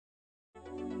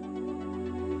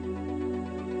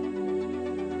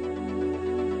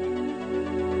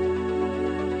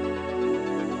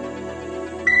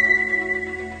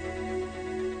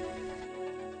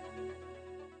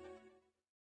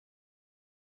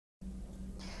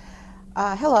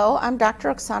Hello, I'm Dr.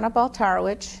 Oksana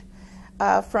Baltarowicz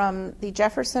from the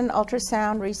Jefferson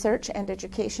Ultrasound Research and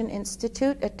Education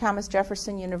Institute at Thomas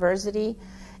Jefferson University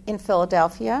in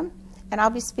Philadelphia, and I'll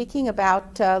be speaking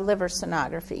about liver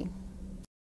sonography.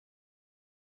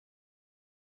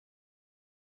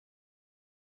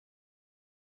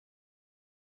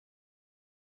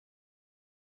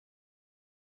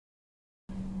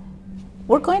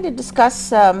 We're going to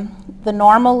discuss the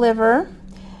normal liver.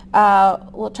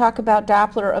 We'll talk about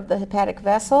Doppler of the hepatic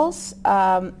vessels.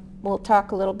 We'll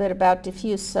talk a little bit about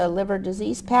diffuse liver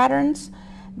disease patterns,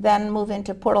 then move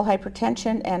into portal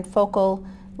hypertension and focal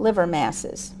liver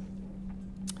masses.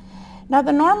 Now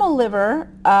the normal liver,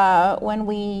 when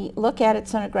we look at it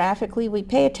sonographically, we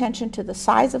pay attention to the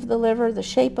size of the liver, the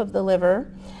shape of the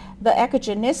liver, the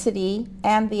echogenicity,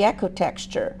 and the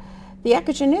echotexture. The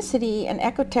echogenicity and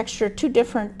echotexture are two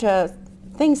different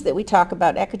things that we talk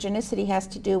about. Echogenicity has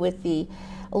to do with the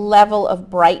level of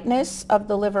brightness of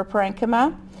the liver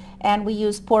parenchyma, and we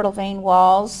use portal vein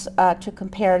walls to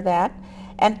compare that.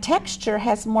 And texture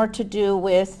has more to do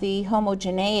with the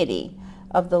homogeneity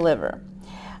of the liver.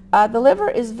 The liver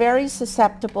is very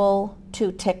susceptible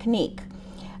to technique.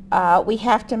 We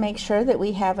have to make sure that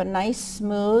we have a nice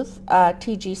smooth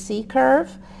TGC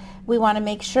curve. We want to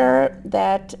make sure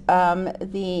that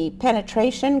the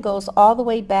penetration goes all the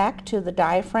way back to the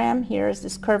diaphragm. Here is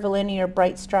this curvilinear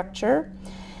bright structure.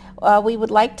 We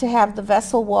would like to have the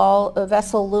vessel wall,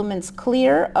 vessel lumens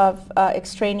clear of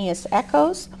extraneous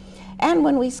echoes. And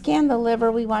when we scan the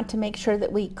liver, we want to make sure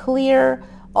that we clear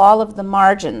all of the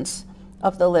margins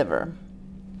of the liver.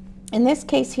 In this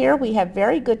case here, we have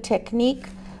very good technique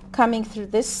coming through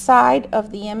this side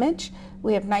of the image.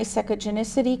 We have nice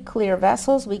echogenicity, clear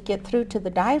vessels. We get through to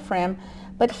the diaphragm.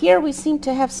 But here we seem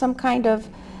to have some kind of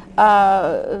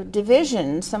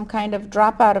division, some kind of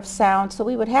dropout of sound. So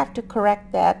we would have to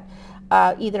correct that,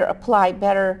 either apply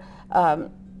better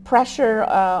pressure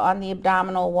on the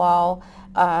abdominal wall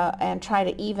and try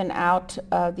to even out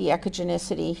the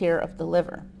echogenicity here of the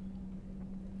liver.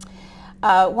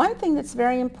 One thing that's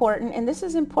very important, and this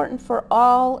is important for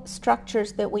all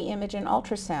structures that we image in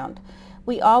ultrasound,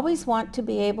 we always want to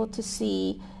be able to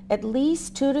see at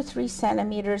least 2 to 3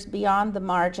 centimeters beyond the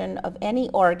margin of any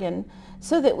organ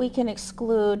so that we can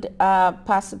exclude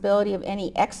possibility of any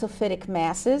exophytic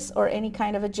masses or any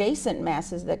kind of adjacent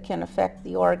masses that can affect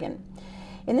the organ.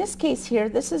 In this case here,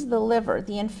 this is the liver.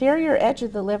 The inferior edge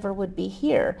of the liver would be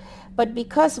here, but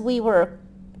because we were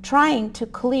trying to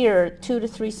clear 2 to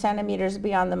 3 centimeters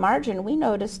beyond the margin, we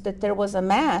noticed that there was a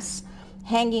mass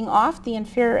hanging off the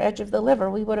inferior edge of the liver.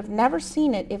 We would have never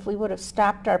seen it if we would have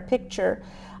stopped our picture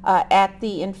at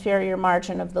the inferior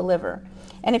margin of the liver.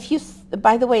 And if you,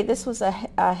 by the way, this was a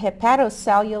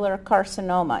hepatocellular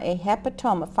carcinoma, a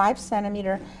hepatoma, 5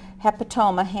 centimeter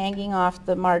hepatoma hanging off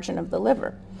the margin of the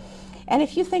liver. And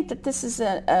if you think that this is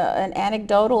an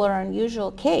anecdotal or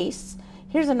unusual case,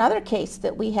 here's another case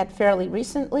that we had fairly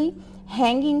recently.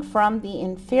 Hanging from the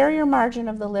inferior margin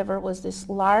of the liver was this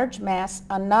large mass,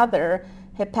 another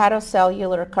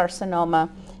hepatocellular carcinoma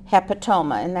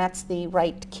hepatoma, and that's the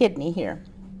right kidney here.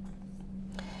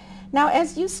 Now,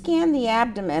 as you scan the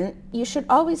abdomen, you should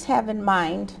always have in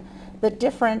mind the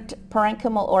different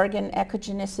parenchymal organ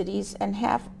echogenicities and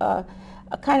have a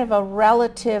kind of a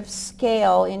relative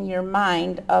scale in your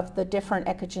mind of the different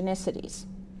echogenicities.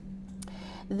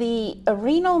 The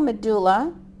renal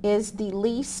medulla is the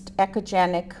least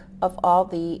echogenic of all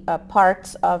the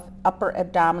parts of upper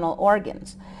abdominal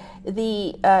organs.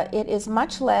 It is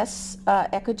much less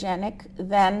echogenic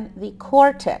than the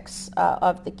cortex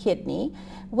of the kidney,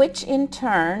 which in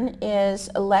turn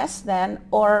is less than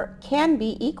or can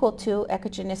be equal to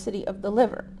echogenicity of the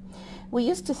liver. We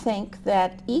used to think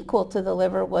that equal to the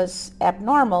liver was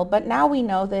abnormal, but now we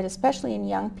know that especially in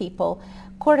young people,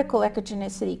 cortical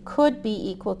echogenicity could be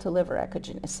equal to liver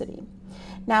echogenicity.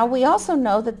 Now we also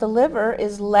know that the liver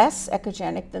is less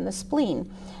echogenic than the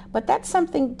spleen, but that's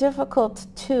something difficult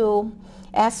to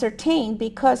ascertain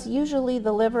because usually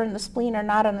the liver and the spleen are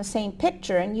not on the same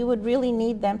picture, and you would really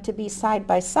need them to be side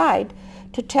by side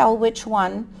to tell which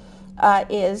one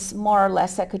is more or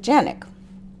less echogenic.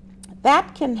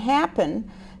 That can happen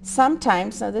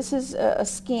sometimes. Now this is a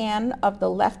scan of the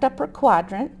left upper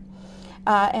quadrant,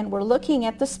 and we're looking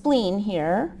at the spleen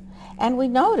here, and we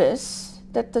notice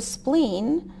that the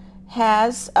spleen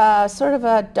has sort of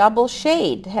a double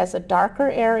shade, has a darker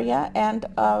area and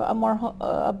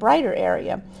a brighter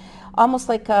area, almost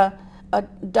like a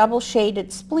double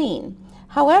shaded spleen.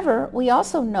 However, we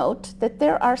also note that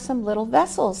there are some little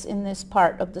vessels in this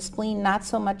part of the spleen, not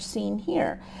so much seen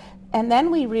here. And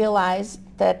then we realize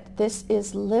that this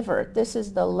is liver. This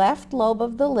is the left lobe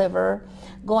of the liver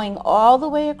going all the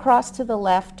way across to the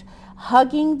left,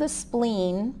 hugging the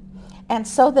spleen, and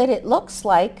so that it looks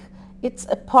like it's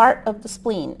a part of the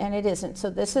spleen, and it isn't. So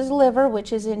this is liver,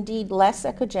 which is indeed less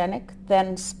echogenic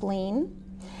than spleen.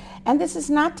 And this is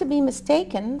not to be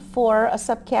mistaken for a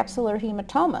subcapsular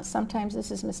hematoma. Sometimes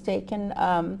this is mistaken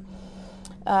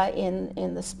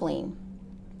in the spleen.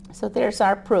 So there's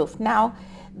our proof. Now,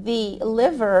 the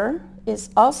liver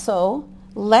is also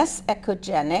less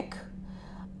echogenic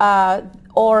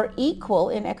or equal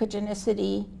in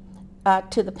echogenicity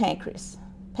to the pancreas.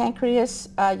 Pancreas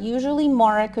usually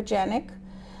more echogenic,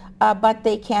 but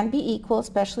they can be equal,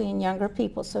 especially in younger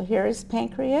people. So here is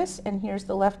pancreas, and here's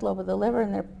the left lobe of the liver,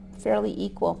 and they're fairly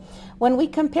equal. When we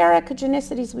compare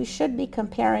echogenicities, we should be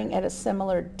comparing at a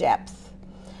similar depth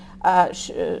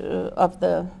of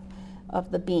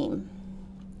the beam.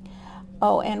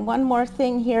 Oh, and one more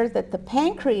thing here, that the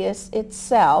pancreas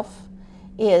itself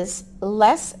is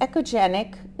less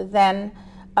echogenic than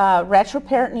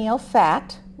retroperitoneal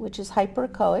fat, which is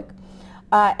hyperechoic,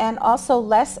 and also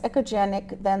less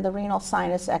echogenic than the renal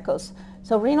sinus echoes.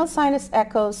 So renal sinus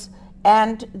echoes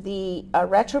and the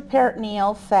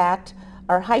retroperitoneal fat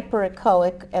are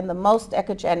hyperechoic and the most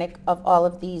echogenic of all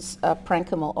of these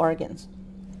parenchymal organs.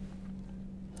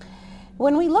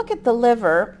 When we look at the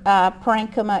liver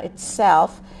parenchyma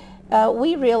itself,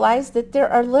 we realize that there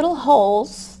are little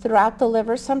holes throughout the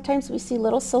liver. Sometimes we see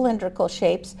little cylindrical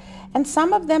shapes, and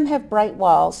some of them have bright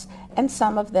walls and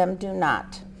some of them do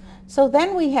not. So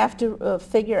then we have to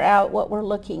figure out what we're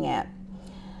looking at.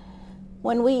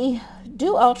 When we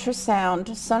do ultrasound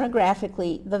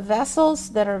sonographically, the vessels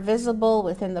that are visible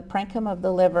within the parenchyma of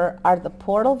the liver are the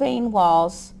portal vein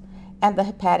walls and the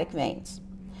hepatic veins.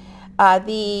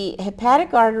 The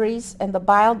hepatic arteries and the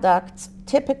bile ducts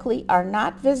typically are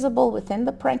not visible within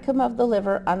the parenchyma of the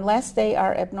liver unless they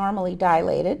are abnormally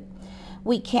dilated.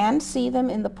 We can see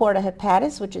them in the porta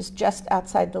hepatis, which is just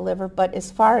outside the liver, but as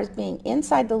far as being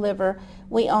inside the liver,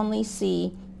 we only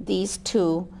see these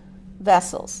two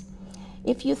vessels.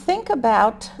 If you think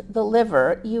about the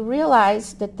liver, you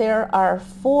realize that there are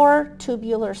 4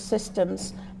 tubular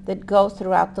systems that go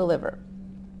throughout the liver.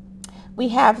 We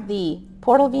have the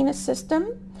portal venous system,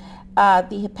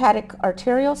 the hepatic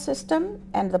arterial system,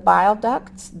 and the bile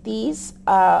ducts. These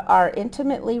are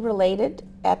intimately related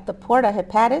at the porta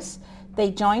hepatis. They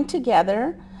join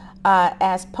together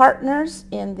as partners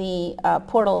in the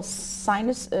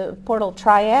portal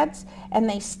triads, and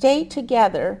they stay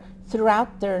together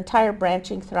throughout their entire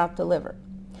branching throughout the liver.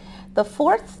 The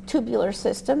 4th tubular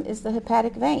system is the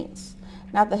hepatic veins.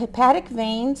 Now, the hepatic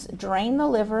veins drain the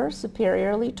liver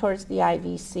superiorly towards the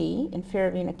IVC,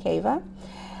 inferior vena cava,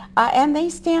 and they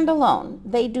stand alone.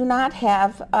 They do not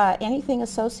have anything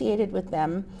associated with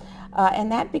them,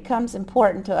 and that becomes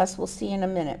important to us. We'll see in a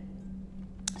minute.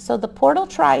 So the portal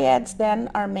triads then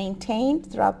are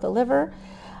maintained throughout the liver,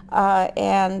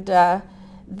 and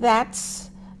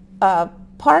that's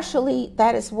partially,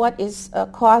 that is what is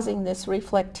causing this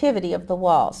reflectivity of the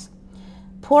walls.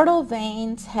 Portal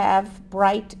veins have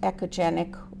bright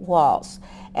echogenic walls,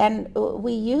 and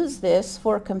we use this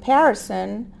for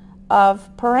comparison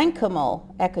of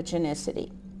parenchymal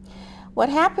echogenicity. What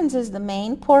happens is the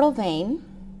main portal vein,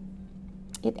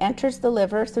 it enters the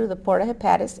liver through the porta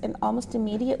hepatis and almost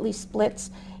immediately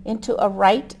splits into a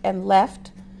right and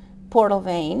left portal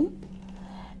vein.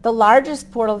 The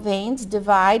largest portal veins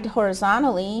divide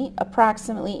horizontally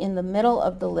approximately in the middle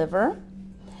of the liver,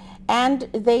 and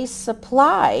they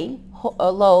supply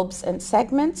lobes and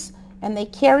segments, and they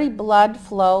carry blood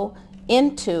flow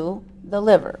into the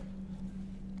liver.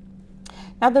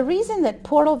 Now, the reason that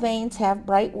portal veins have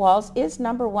bright walls is,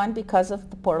 number one, because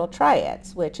of the portal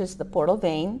triads, which is the portal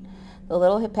vein, the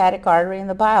little hepatic artery, and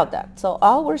the bile duct. So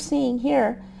all we're seeing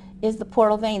here is the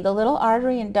portal vein. The little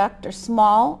artery and duct are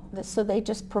small, so they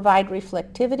just provide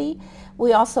reflectivity.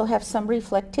 We also have some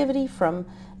reflectivity from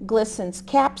Glisson's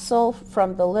capsule,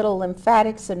 from the little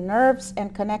lymphatics and nerves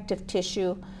and connective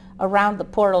tissue around the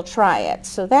portal triad.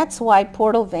 So that's why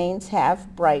portal veins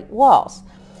have bright walls.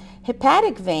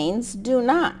 Hepatic veins do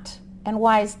not. And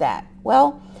why is that?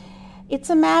 Well, it's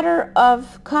a matter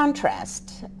of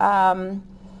contrast.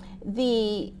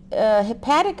 The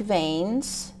hepatic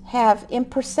veins have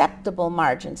imperceptible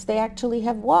margins. They actually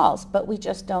have walls, but we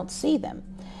just don't see them.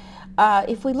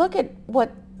 If we look at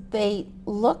what they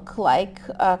look like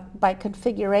by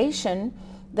configuration,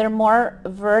 they're more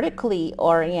vertically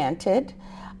oriented.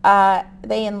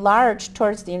 They enlarge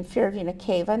towards the inferior vena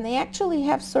cava, and they actually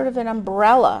have sort of an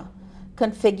umbrella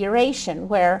configuration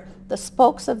where the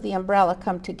spokes of the umbrella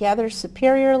come together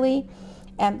superiorly,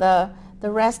 and the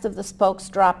the rest of the spokes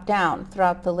drop down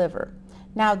throughout the liver.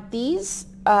 Now these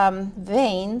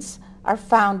veins are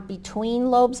found between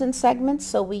lobes and segments,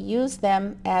 so we use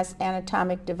them as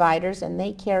anatomic dividers, and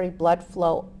they carry blood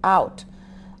flow out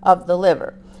of the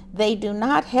liver. They do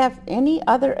not have any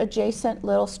other adjacent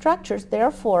little structures,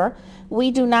 therefore we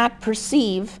do not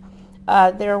perceive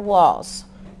their walls.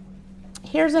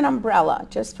 Here's an umbrella,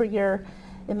 just for your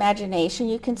imagination.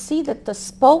 You can see that the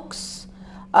spokes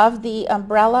of the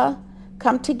umbrella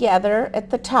come together at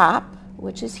the top,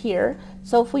 which is here.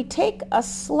 So if we take a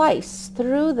slice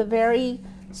through the very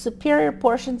superior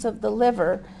portions of the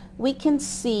liver, we can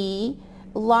see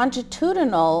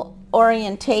longitudinal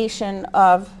orientation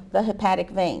of the hepatic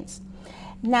veins.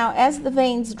 Now, as the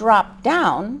veins drop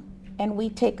down and we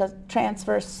take a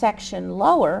transverse section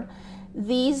lower,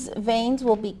 these veins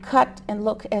will be cut and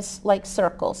look as like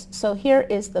circles. So here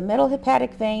is the middle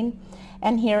hepatic vein,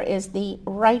 and here is the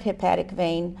right hepatic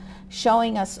vein,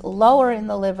 showing us lower in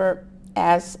the liver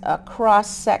as a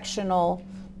cross-sectional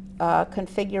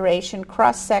configuration,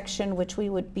 cross-section, which we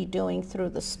would be doing through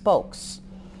the spokes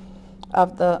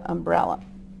of the umbrella.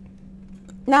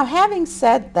 Now, having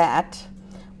said that,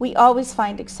 we always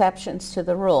find exceptions to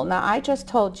the rule. Now, I just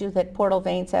told you that portal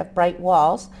veins have bright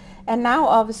walls, and now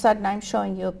all of a sudden I'm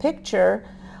showing you a picture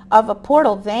of a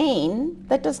portal vein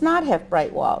that does not have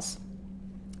bright walls.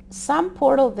 Some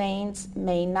portal veins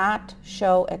may not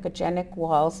show echogenic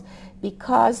walls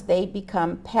because they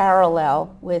become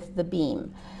parallel with the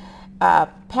beam.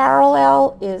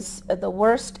 Parallel is the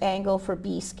worst angle for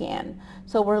B-scan.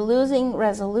 So we're losing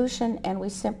resolution, and we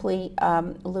simply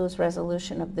lose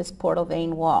resolution of this portal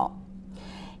vein wall.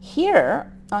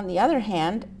 Here, on the other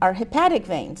hand, are hepatic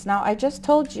veins. Now, I just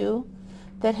told you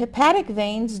that hepatic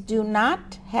veins do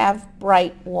not have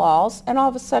bright walls, and all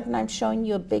of a sudden I'm showing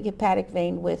you a big hepatic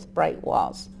vein with bright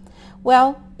walls.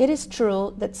 Well, it is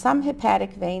true that some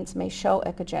hepatic veins may show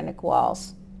echogenic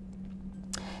walls.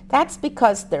 That's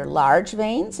because they're large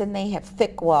veins and they have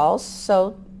thick walls,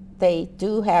 so they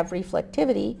do have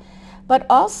reflectivity, but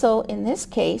also in this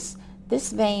case,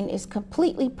 this vein is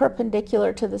completely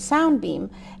perpendicular to the sound beam,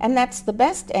 and that's the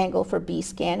best angle for B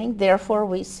scanning, therefore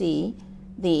we see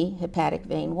the hepatic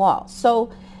vein wall.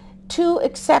 So, two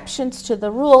exceptions to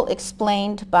the rule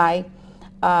explained by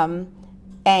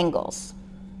angles.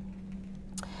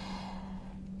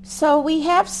 So we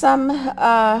have some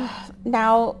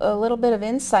now a little bit of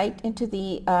insight into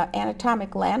the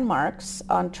anatomic landmarks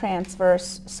on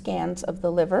transverse scans of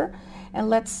the liver, and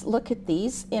let's look at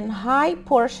these. In high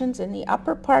portions in the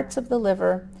upper parts of the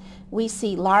liver, we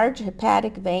see large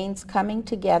hepatic veins coming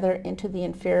together into the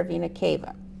inferior vena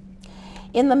cava.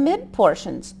 In the mid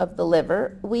portions of the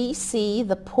liver, we see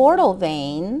the portal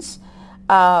veins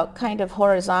kind of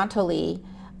horizontally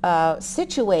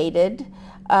situated,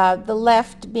 the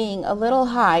left being a little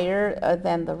higher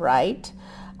than the right,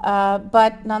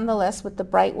 but nonetheless with the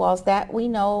bright walls. That we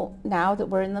know now that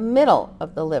we're in the middle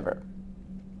of the liver.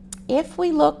 If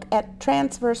we look at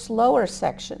transverse lower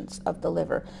sections of the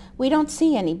liver, we don't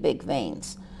see any big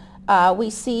veins. We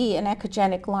see an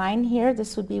echogenic line here.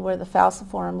 This would be where the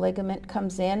falciform ligament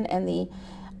comes in, and the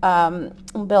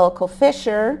umbilical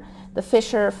fissure, the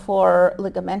fissure for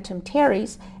ligamentum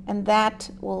teres, and that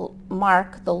will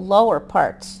mark the lower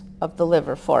parts of the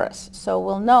liver for us. So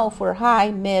we'll know if we're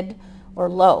high, mid, or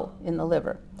low in the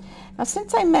liver. Now,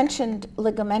 since I mentioned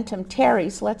ligamentum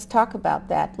teres, let's talk about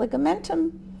that.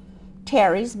 Ligamentum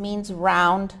teres means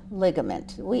round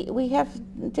ligament. We have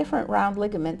different round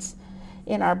ligaments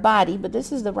in our body, but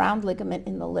this is the round ligament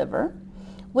in the liver,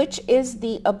 which is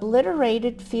the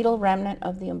obliterated fetal remnant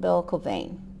of the umbilical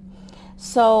vein.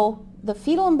 So the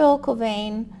fetal umbilical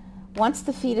vein, once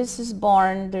the fetus is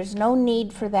born, there's no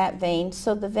need for that vein,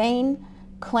 so the vein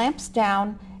clamps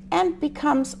down and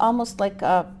becomes almost like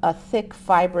a thick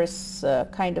fibrous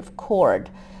kind of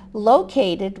cord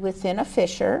located within a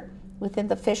fissure, within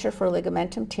the fissure for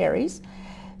ligamentum teres.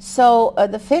 So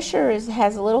the fissure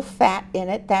has a little fat in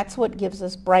it. That's what gives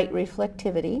us bright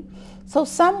reflectivity. So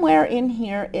somewhere in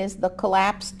here is the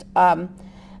collapsed,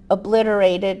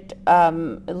 obliterated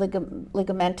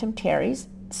ligamentum teres,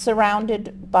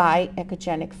 surrounded by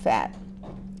echogenic fat.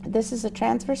 This is a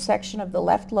transverse section of the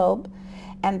left lobe,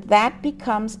 and that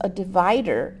becomes a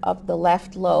divider of the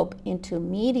left lobe into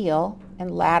medial and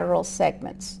lateral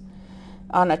segments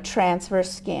on a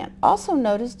transverse scan. Also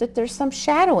notice that there's some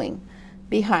shadowing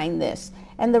behind this,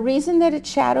 and the reason that it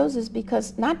shadows is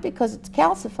because, not because it's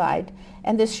calcified,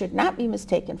 and this should not be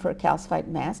mistaken for a calcified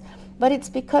mass, but it's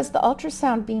because the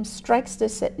ultrasound beam strikes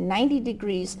this at 90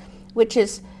 degrees, which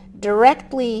is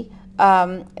directly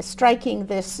striking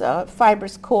this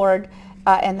fibrous cord,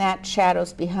 and that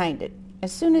shadows behind it.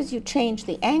 As soon as you change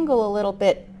the angle a little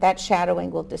bit, that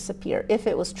shadowing will disappear. If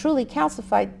it was truly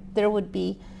calcified, there would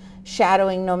be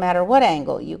shadowing no matter what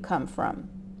angle you come from.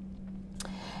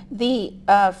 The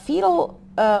fetal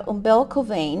umbilical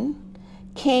vein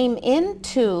came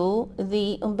into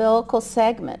the umbilical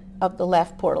segment of the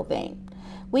left portal vein.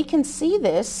 We can see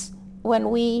this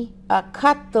when we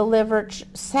cut the liver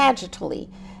sagittally.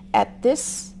 At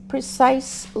this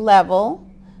precise level,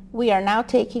 we are now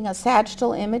taking a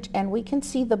sagittal image, and we can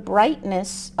see the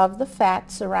brightness of the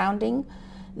fat surrounding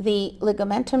the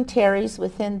ligamentum teres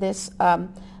within this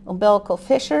umbilical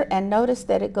fissure, and notice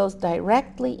that it goes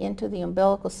directly into the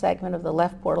umbilical segment of the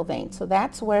left portal vein. So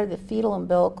that's where the fetal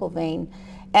umbilical vein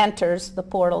enters the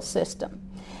portal system.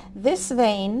 This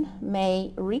vein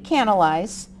may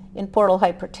recanalize in portal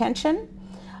hypertension,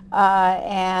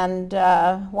 and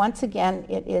once again,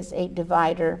 it is a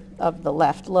divider of the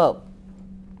left lobe.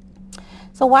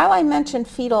 So while I mention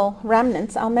fetal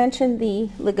remnants, I'll mention the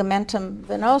ligamentum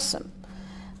venosum.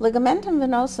 Ligamentum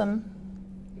venosum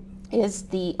is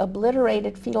the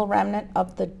obliterated fetal remnant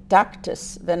of the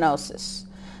ductus venosus.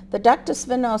 The ductus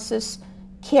venosus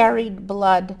carried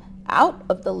blood out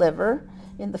of the liver.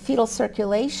 In the fetal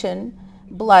circulation,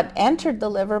 blood entered the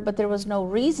liver, but there was no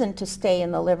reason to stay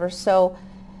in the liver, so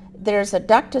there's a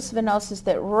ductus venosus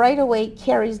that right away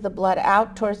carries the blood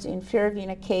out towards the inferior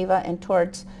vena cava and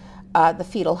towards the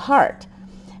fetal heart.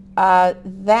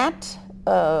 That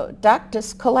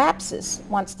ductus collapses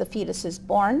once the fetus is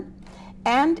born,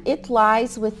 and it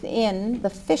lies within the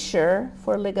fissure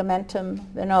for ligamentum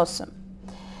venosum.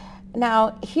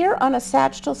 Now, here on a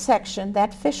sagittal section,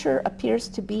 that fissure appears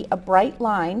to be a bright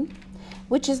line,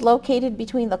 which is located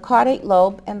between the caudate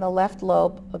lobe and the left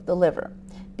lobe of the liver.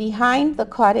 Behind the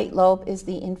caudate lobe is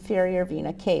the inferior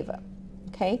vena cava.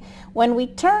 Okay? When we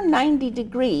turn 90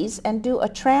 degrees and do a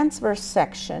transverse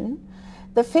section,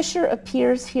 the fissure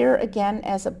appears here again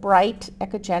as a bright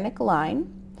echogenic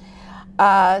line.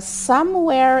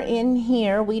 Somewhere in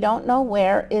here, we don't know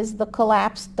where, is the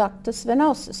collapsed ductus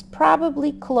venosus,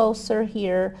 probably closer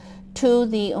here to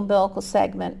the umbilical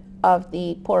segment of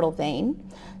the portal vein.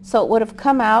 So it would have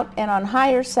come out, and on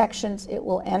higher sections it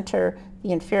will enter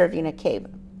the inferior vena cava.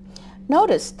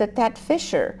 Notice that that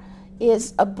fissure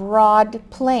is a broad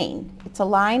plane. It's a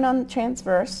line on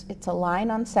transverse, it's a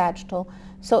line on sagittal,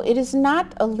 so it is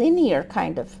not a linear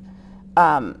kind of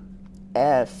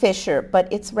fissure,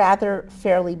 but it's rather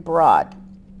fairly broad.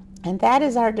 And that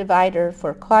is our divider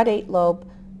for caudate lobe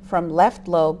from left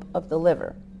lobe of the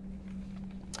liver.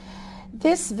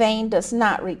 This vein does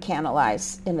not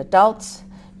recanalize in adults.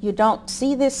 You don't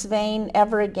see this vein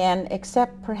ever again,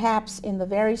 except perhaps in the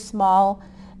very small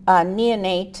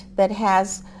neonate that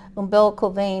has umbilical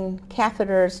vein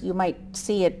catheters. You might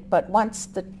see it, but once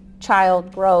the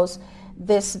child grows,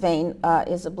 this vein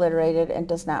is obliterated and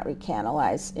does not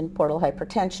recanalize in portal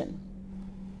hypertension.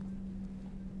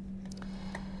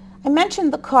 I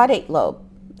mentioned the caudate lobe.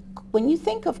 When you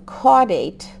think of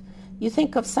caudate, you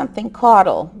think of something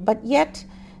caudal, but yet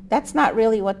that's not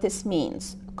really what this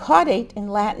means. Caudate in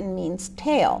Latin means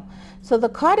tail. So the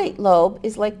caudate lobe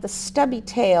is like the stubby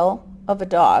tail of a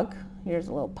dog. Here's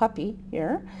a little puppy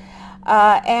here.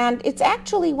 And it's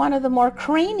actually one of the more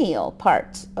cranial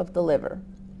parts of the liver.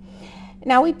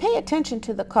 Now we pay attention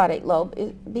to the caudate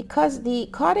lobe because the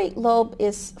caudate lobe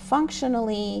is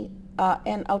functionally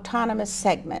an autonomous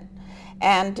segment,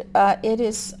 and it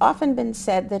has often been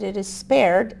said that it is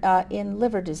spared in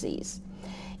liver disease.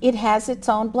 It has its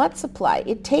own blood supply.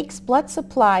 It takes blood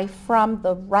supply from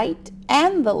the right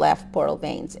and the left portal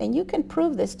veins, and you can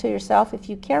prove this to yourself if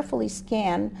you carefully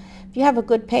scan. If you have a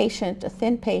good patient, a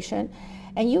thin patient,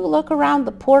 and you look around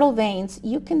the portal veins,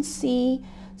 you can see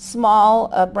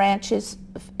small branches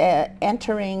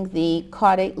entering the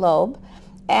caudate lobe,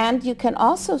 and you can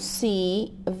also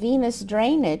see venous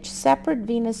drainage, separate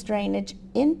venous drainage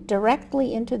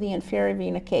directly into the inferior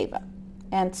vena cava.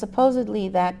 And supposedly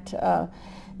that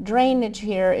drainage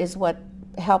here is what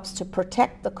helps to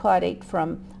protect the caudate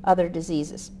from other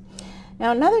diseases.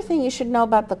 Now, another thing you should know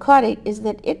about the caudate is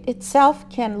that it itself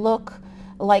can look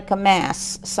like a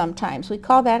mass sometimes. We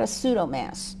call that a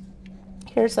pseudomass.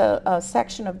 Here's a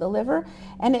section of the liver,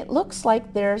 and it looks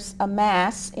like there's a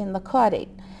mass in the caudate.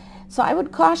 So I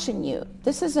would caution you,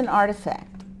 this is an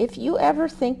artifact. If you ever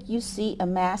think you see a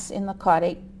mass in the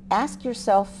caudate, ask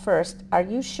yourself first, are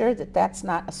you sure that that's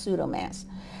not a pseudomass?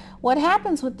 What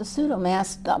happens with the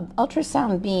pseudomass, the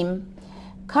ultrasound beam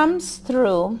comes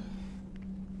through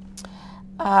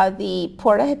the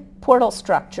portal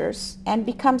structures and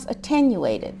becomes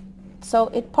attenuated. So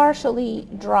it partially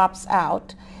drops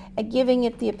out, giving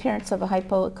it the appearance of a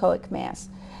hypoechoic mass.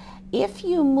 if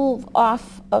you move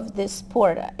off of this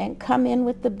porta and come in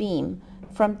with the beam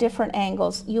from different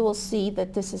angles, you will see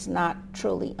that this is not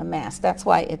truly a mass. That's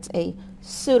why it's a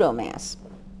pseudomass.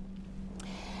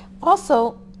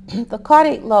 Also, the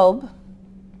caudate lobe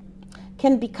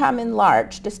can become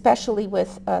enlarged, especially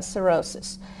with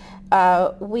cirrhosis.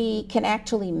 We can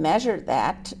actually measure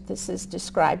that. This is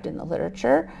described in the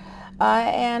literature.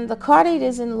 And the caudate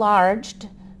is enlarged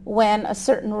when a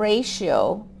certain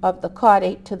ratio of the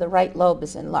caudate to the right lobe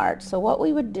is enlarged. So what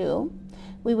we would do,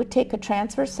 we would take a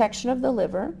transverse section of the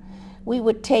liver, we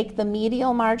would take the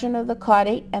medial margin of the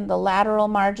caudate and the lateral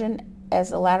margin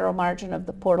as the lateral margin of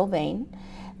the portal vein.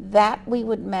 That we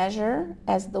would measure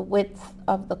as the width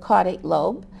of the caudate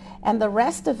lobe, and the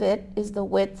rest of it is the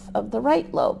width of the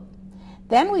right lobe.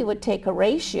 Then we would take a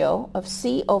ratio of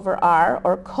C over R,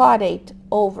 or caudate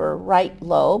over right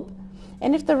lobe,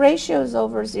 and if the ratio is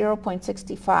over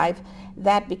 0.65,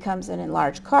 that becomes an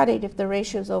enlarged caudate. If the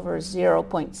ratio is over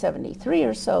 0.73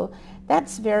 or so,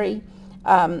 that's very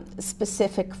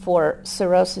specific for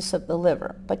cirrhosis of the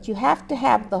liver. But you have to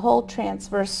have the whole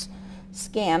transverse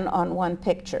scan on one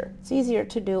picture. It's easier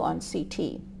to do on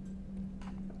CT.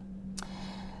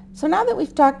 So now that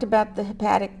we've talked about the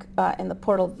hepatic and the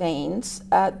portal veins,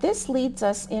 this leads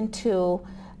us into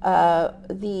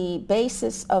the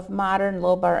basis of modern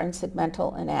lobar and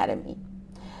segmental anatomy.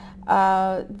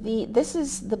 This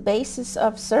is the basis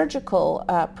of surgical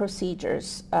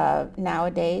procedures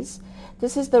nowadays.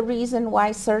 This is the reason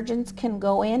why surgeons can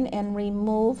go in and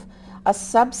remove a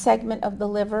subsegment of the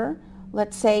liver,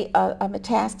 let's say a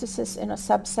metastasis in a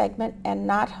subsegment, and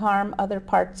not harm other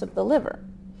parts of the liver.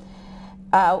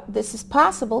 This is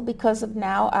possible because of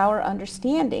now our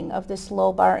understanding of this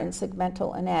lobar and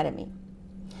segmental anatomy.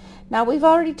 Now, we've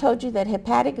already told you that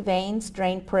hepatic veins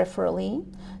drain peripherally,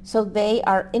 so they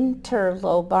are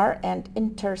interlobar and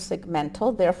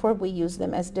intersegmental, therefore we use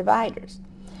them as dividers.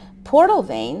 Portal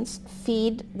veins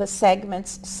feed the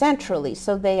segments centrally,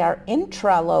 so they are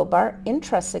intralobar,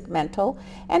 intrasegmental,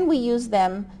 and we use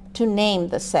them to name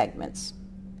the segments.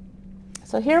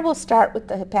 So here we'll start with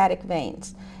the hepatic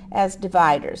veins as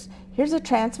dividers. Here's a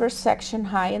transverse section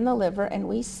high in the liver, and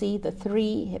we see the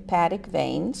 3 hepatic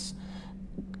veins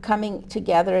coming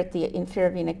together at the inferior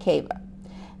vena cava.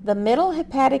 The middle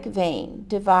hepatic vein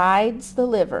divides the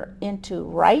liver into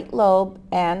right lobe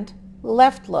and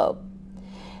left lobe.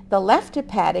 The left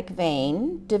hepatic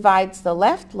vein divides the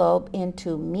left lobe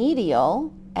into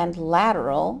medial and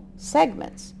lateral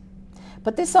segments.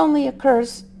 But this only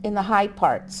occurs in the high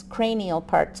parts, cranial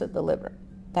parts of the liver.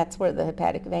 That's where the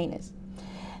hepatic vein is.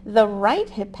 The right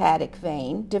hepatic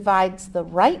vein divides the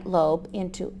right lobe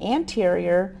into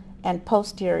anterior and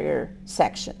posterior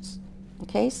sections.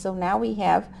 Okay, so now we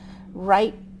have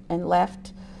right and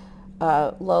left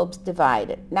lobes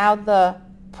divided. Now the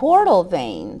portal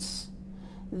veins,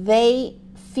 they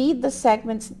feed the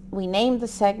segments, we name the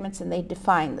segments, and they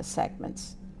define the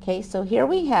segments. Okay, so here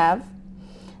we have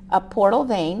a portal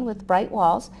vein with bright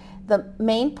walls. The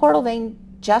main portal vein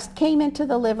just came into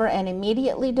the liver and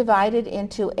immediately divided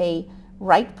into a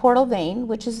right portal vein,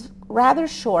 which is rather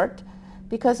short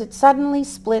because it suddenly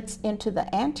splits into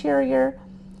the anterior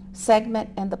segment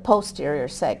and the posterior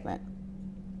segment.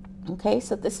 Okay,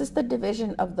 so this is the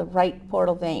division of the right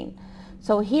portal vein.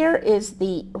 So here is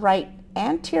the right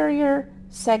anterior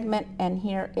segment, and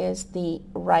here is the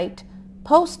right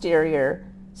posterior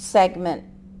segment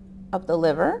of the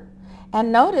liver.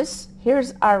 And notice,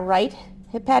 here's our right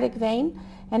hepatic vein,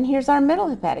 and here's our middle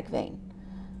hepatic vein.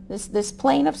 This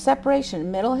plane of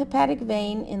separation, middle hepatic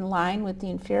vein in line with the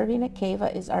inferior vena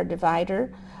cava, is our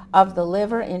divider of the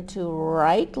liver into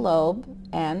right lobe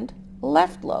and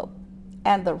left lobe.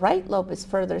 And the right lobe is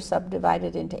further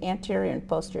subdivided into anterior and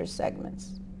posterior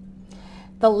segments.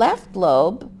 The left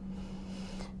lobe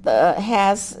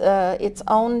has its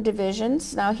own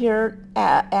divisions. Now here,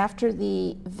 after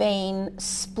the vein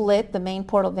split, the main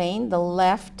portal vein, the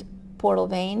left portal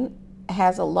vein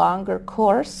has a longer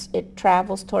course. It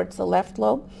travels towards the left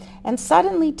lobe and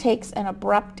suddenly takes an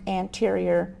abrupt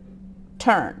anterior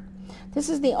turn. This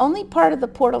is the only part of the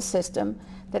portal system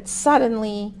that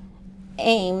suddenly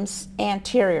aims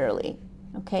anteriorly.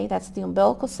 Okay, that's the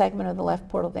umbilical segment of the left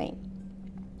portal vein.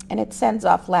 And it sends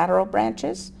off lateral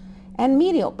branches and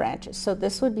medial branches. So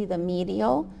this would be the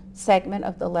medial segment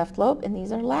of the left lobe, and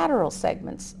these are lateral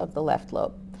segments of the left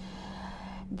lobe.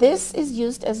 This is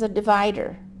used as a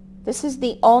divider. This is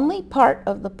the only part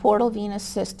of the portal venous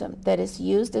system that is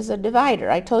used as a divider.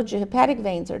 I told you hepatic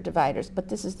veins are dividers, but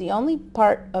this is the only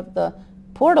part of the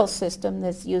portal system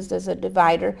that's used as a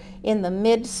divider in the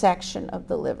midsection of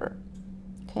the liver.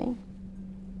 Okay?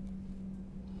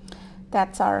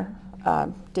 That's our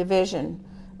division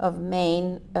of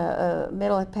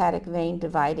middle hepatic vein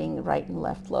dividing right and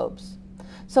left lobes.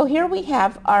 So here we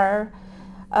have our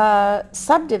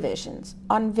subdivisions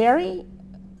on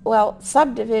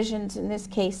subdivisions in this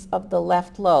case of the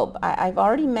left lobe. I've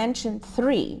already mentioned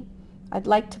 3. I'd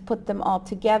like to put them all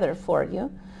together for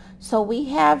you. So we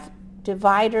have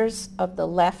dividers of the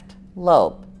left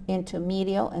lobe into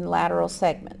medial and lateral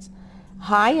segments.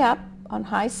 High up on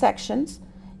high sections,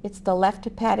 it's the left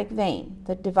hepatic vein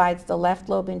that divides the left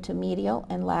lobe into medial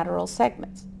and lateral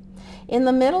segments. In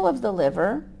the middle of the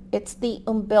liver, it's the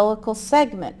umbilical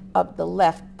segment of the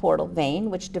left portal vein,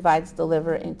 which divides the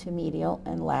liver into medial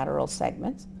and lateral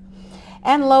segments.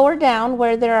 And lower down,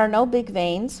 where there are no big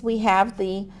veins, we have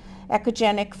the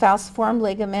echogenic falciform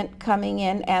ligament coming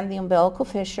in and the umbilical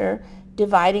fissure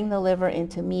dividing the liver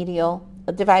into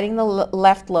dividing the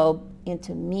left lobe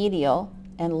into medial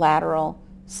and lateral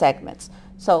segments.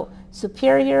 So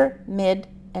superior, mid,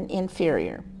 and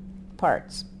inferior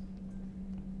parts.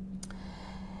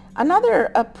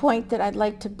 Another point that I'd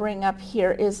like to bring up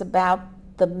here is about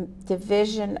the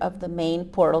division of the main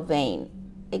portal vein.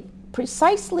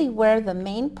 Precisely where the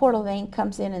main portal vein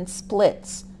comes in and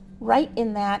splits, right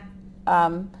in that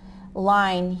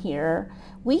line here,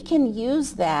 we can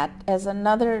use that as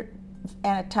another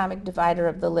anatomic divider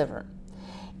of the liver.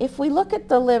 If we look at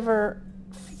the liver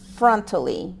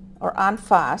frontally or en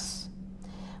face,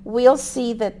 we'll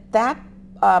see that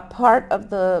part of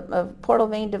the portal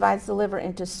vein divides the liver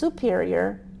into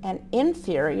superior and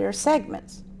inferior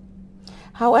segments.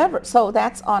 However, so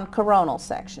that's on coronal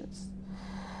sections.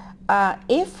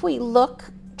 If we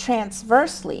look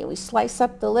transversely, we slice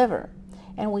up the liver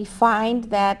and we find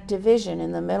that division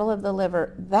in the middle of the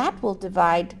liver, that will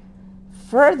divide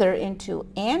further into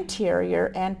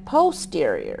anterior and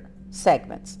posterior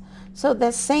segments. So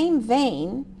the same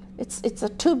vein, it's a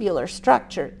tubular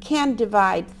structure, can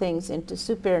divide things into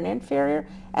superior and inferior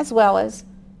as well as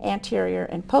anterior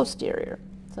and posterior.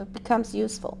 So it becomes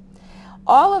useful.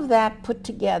 All of that put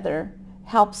together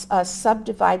helps us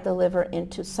subdivide the liver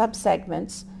into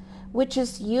subsegments, which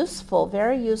is useful,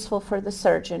 very useful for the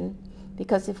surgeon,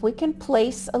 because if we can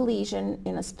place a lesion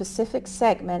in a specific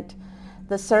segment,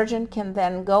 the surgeon can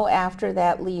then go after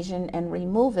that lesion and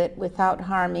remove it without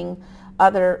harming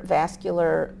other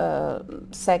vascular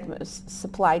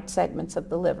supplied segments of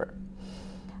the liver.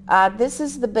 This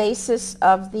is the basis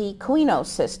of the Quino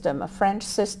system, a French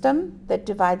system that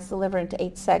divides the liver into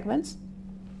 8 segments.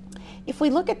 If we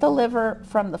look at the liver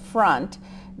from the front,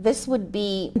 this would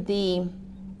be the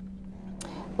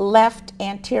left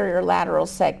anterior lateral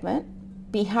segment.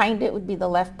 Behind it would be the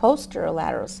left posterior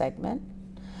lateral segment.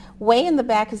 Way in the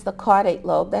back is the caudate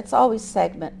lobe. That's always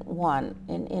segment 1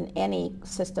 in any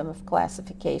system of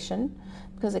classification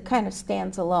because it kind of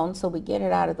stands alone, so we get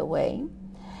it out of the way.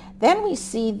 Then we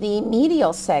see the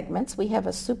medial segments. We have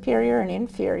a superior and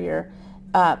inferior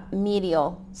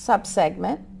medial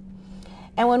subsegment.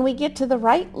 And when we get to the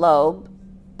right lobe,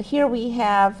 here we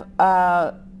have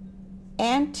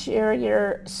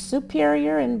anterior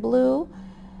superior in blue,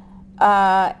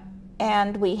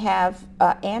 and we have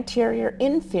anterior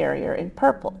inferior in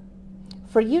purple.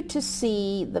 For you to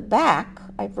see the back,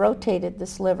 I've rotated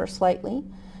this liver slightly.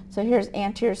 So here's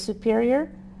anterior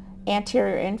superior,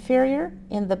 anterior inferior.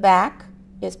 In the back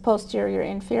is posterior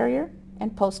inferior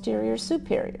and posterior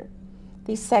superior.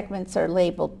 These segments are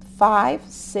labeled 5,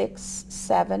 6,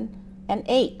 7, and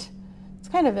 8. It's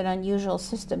kind of an unusual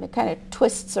system. It kind of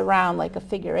twists around like a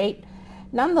figure 8.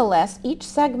 Nonetheless, each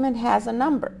segment has a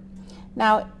number.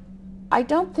 Now, I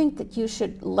don't think that you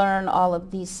should learn all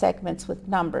of these segments with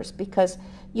numbers because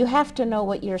you have to know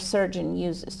what your surgeon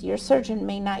uses. Your surgeon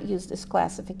may not use this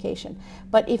classification.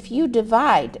 But if you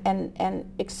divide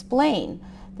and explain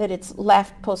that it's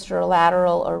left posterior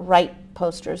lateral or right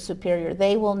posterior superior,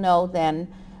 they will know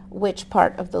then which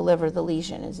part of the liver the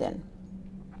lesion is in.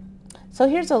 So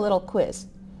here's a little quiz.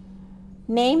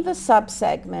 Name the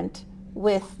subsegment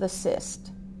with the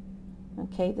cyst.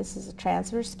 Okay, this is a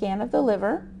transverse scan of the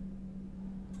liver.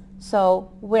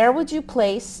 So where would you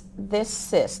place this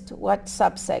cyst? What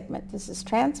subsegment? This is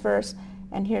transverse,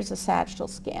 and here's a sagittal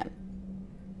scan.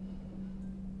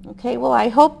 Okay, well, I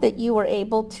hope that you were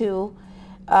able to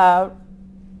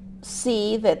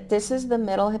see that this is the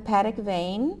middle hepatic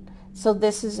vein, so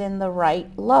this is in the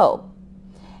right lobe.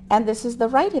 And this is the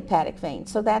right hepatic vein,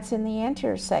 so that's in the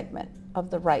anterior segment of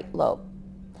the right lobe.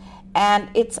 And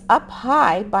it's up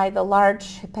high by the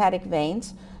large hepatic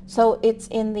veins, so it's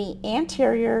in the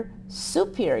anterior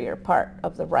superior part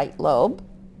of the right lobe,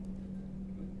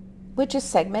 which is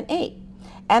segment 8.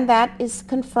 And that is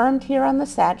confirmed here on the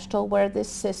sagittal where this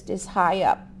cyst is high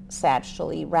up.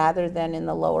 sagittally rather than in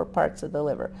the lower parts of the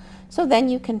liver. So then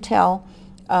you can tell,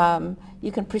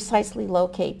 you can precisely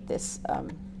locate this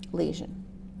lesion.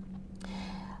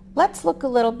 Let's look a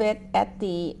little bit at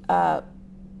the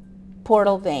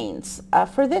portal veins.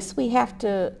 For this we have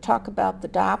to talk about the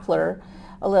Doppler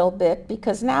a little bit,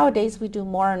 because nowadays we do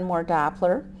more and more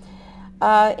Doppler.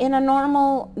 In a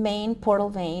normal main portal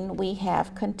vein we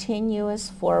have continuous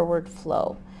forward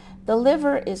flow. The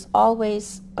liver is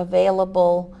always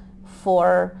available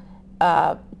for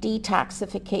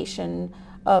detoxification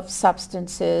of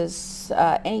substances,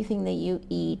 anything that you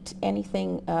eat,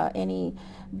 anything, any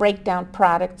breakdown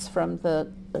products from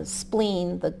the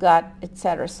spleen, the gut,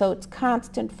 etc. So it's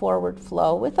constant forward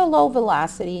flow with a low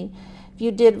velocity. If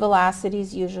you did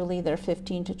velocities, usually they're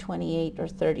 15 to 28 or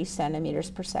 30 centimeters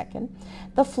per second.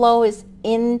 The flow is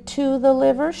into the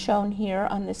liver, shown here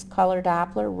on this color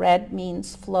Doppler. Red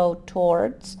means flow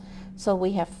towards, so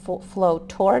we have flow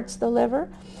towards the liver.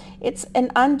 It's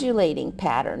an undulating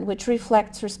pattern which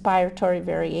reflects respiratory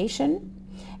variation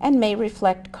and may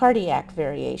reflect cardiac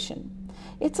variation.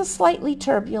 It's a slightly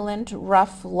turbulent,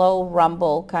 rough, low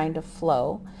rumble kind of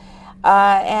flow.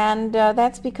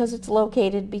 That's because it's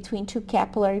located between two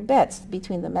capillary beds,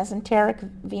 between the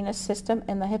mesenteric venous system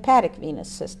and the hepatic venous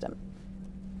system.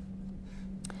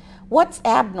 What's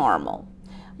abnormal?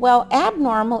 Well,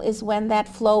 abnormal is when that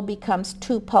flow becomes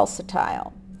too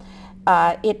pulsatile.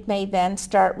 It may then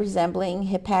start resembling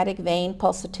hepatic vein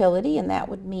pulsatility, and that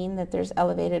would mean that there's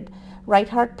elevated right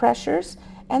heart pressures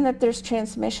and that there's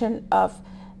transmission of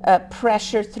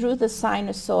pressure through the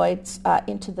sinusoids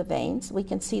into the veins. We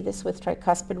can see this with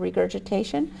tricuspid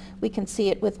regurgitation. We can see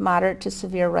it with moderate to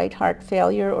severe right heart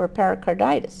failure or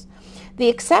pericarditis. The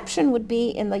exception would be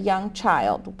in the young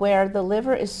child, where the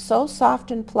liver is so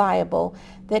soft and pliable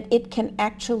that it can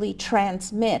actually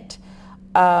transmit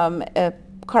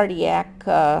cardiac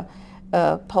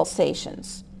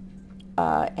pulsations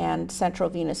and central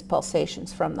venous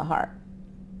pulsations from the heart.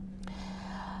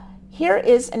 Here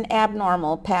is an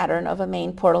abnormal pattern of a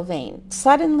main portal vein.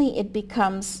 Suddenly it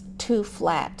becomes too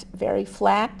flat, very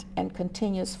flat and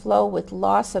continuous flow with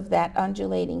loss of that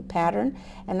undulating pattern,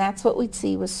 and that's what we'd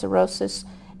see with cirrhosis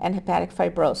and hepatic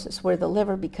fibrosis, where the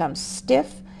liver becomes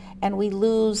stiff and we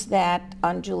lose that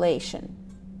undulation.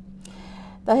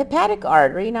 The hepatic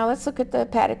artery, now let's look at the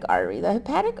hepatic artery. The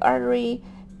hepatic artery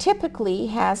typically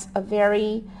has a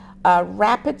very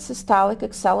rapid systolic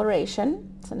acceleration.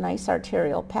 It's a nice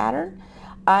arterial pattern.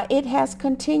 It has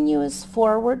continuous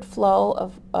forward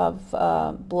flow of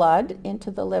blood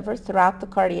into the liver throughout the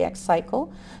cardiac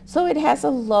cycle. So it has a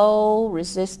low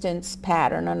resistance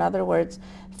pattern. In other words,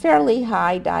 fairly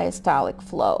high diastolic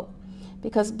flow,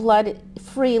 because blood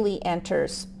freely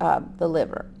enters the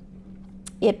liver.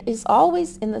 It is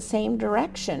always in the same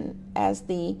direction as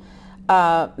the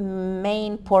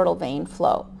main portal vein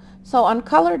flow. So on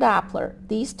color Doppler,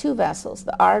 these two vessels,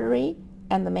 the artery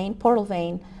and the main portal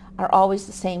vein, are always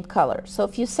the same color. So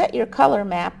if you set your color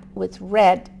map with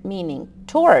red, meaning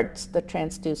towards the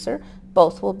transducer,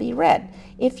 both will be red.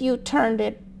 If you turned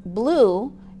it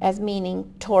blue, as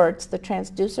meaning towards the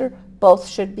transducer, both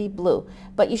should be blue.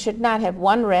 But you should not have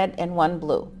one red and one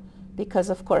blue, because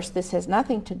of course this has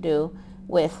nothing to do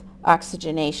with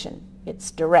oxygenation.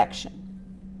 It's direction.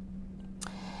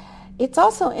 It's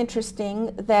also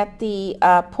interesting that the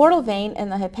portal vein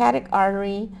and the hepatic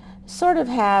artery sort of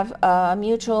have a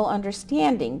mutual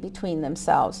understanding between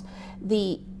themselves.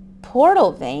 The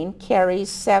portal vein carries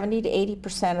 70 to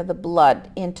 80% of the blood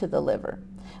into the liver,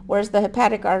 whereas the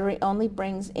hepatic artery only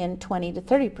brings in 20 to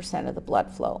 30% of the blood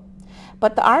flow.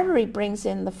 But the artery brings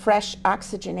in the fresh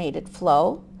oxygenated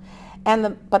flow,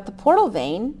 but the portal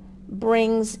vein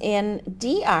brings in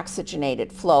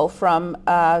deoxygenated flow from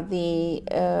the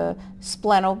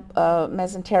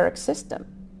splenomesenteric system.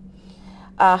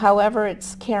 However,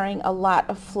 it's carrying a lot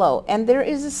of flow. And there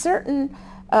is a certain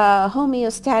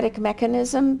homeostatic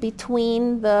mechanism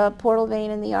between the portal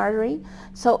vein and the artery.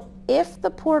 So if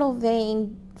the portal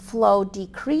vein flow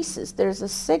decreases, there's a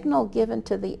signal given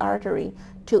to the artery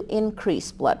to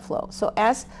increase blood flow. So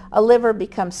as a liver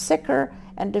becomes sicker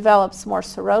and develops more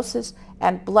cirrhosis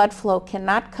and blood flow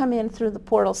cannot come in through the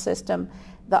portal system,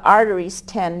 the arteries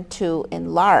tend to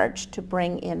enlarge to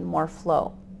bring in more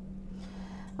flow.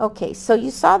 Okay, so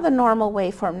you saw the normal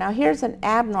waveform. Now here's an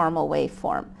abnormal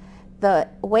waveform. The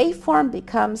waveform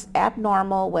becomes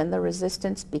abnormal when the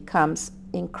resistance becomes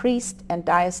increased and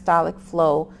diastolic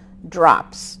flow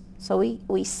drops. So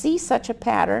we see such a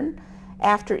pattern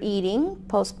after eating,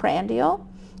 postprandial.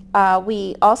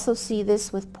 We also see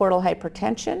this with portal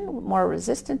hypertension, more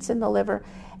resistance in the liver,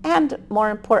 and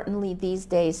more importantly these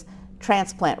days,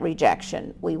 transplant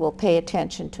rejection. We will pay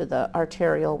attention to the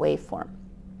arterial waveform.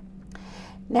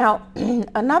 Now,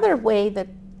 another way that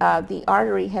the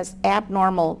artery has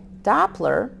abnormal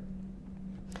Doppler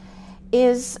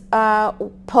is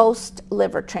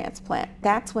post-liver transplant.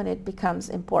 That's when it becomes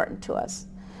important to us.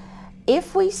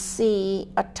 If we see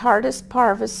a tardus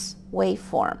parvus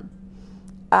waveform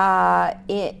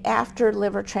after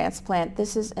liver transplant,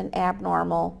 this is an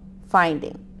abnormal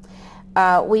finding.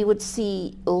 We would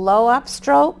see low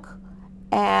upstroke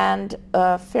and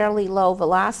fairly low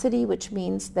velocity, which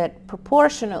means that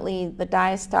proportionately the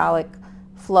diastolic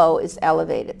flow is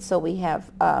elevated. So we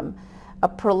have a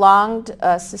prolonged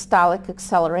systolic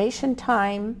acceleration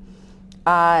time,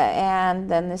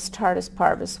 and then this tardus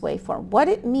parvus waveform. What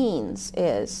it means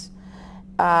is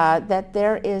that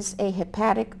there is a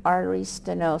hepatic artery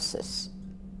stenosis,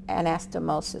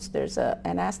 anastomosis. There's an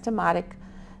anastomotic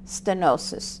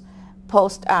stenosis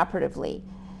post-operatively.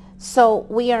 So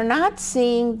we are not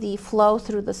seeing the flow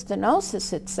through the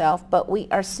stenosis itself, but we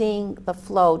are seeing the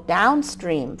flow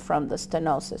downstream from the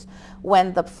stenosis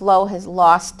when the flow has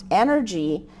lost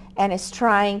energy and is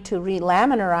trying to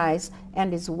relaminarize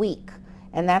and is weak.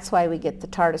 And that's why we get the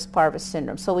tardus parvus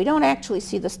syndrome. So we don't actually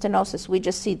see the stenosis, we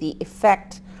just see the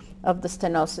effect of the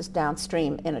stenosis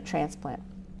downstream in a transplant.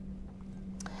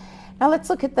 Now let's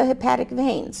look at the hepatic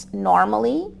veins.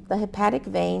 Normally, the hepatic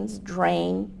veins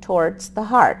drain towards the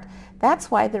heart.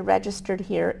 That's why they're registered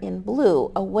here in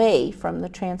blue, away from the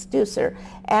transducer.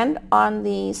 And on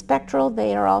the spectral,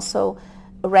 they are also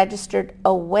registered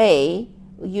away,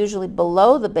 usually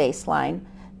below the baseline,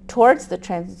 towards the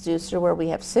transducer where we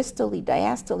have systole,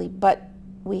 diastole, but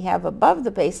we have above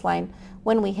the baseline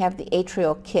when we have the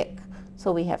atrial kick.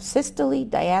 So we have systole,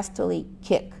 diastole,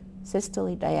 kick,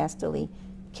 systole, diastole,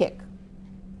 kick.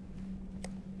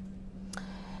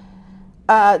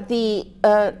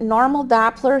 The normal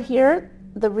Doppler here,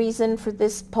 the reason for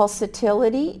this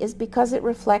pulsatility is because it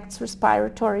reflects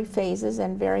respiratory phases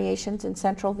and variations in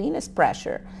central venous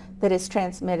pressure that is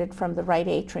transmitted from the right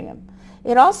atrium.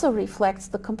 It also reflects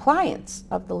the compliance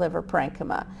of the liver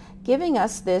parenchyma, giving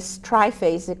us this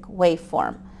triphasic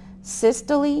waveform,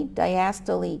 systole,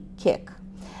 diastole, kick.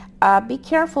 Be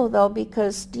careful though,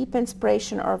 because deep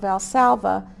inspiration or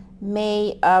Valsalva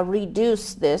may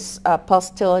reduce this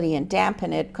pulsatility and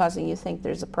dampen it, causing you to think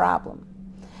there's a problem.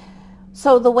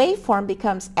 So the waveform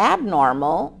becomes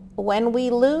abnormal when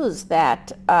we lose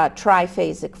that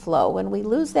triphasic flow. When we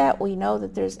lose that, we know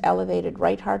that there's elevated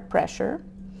right heart pressure.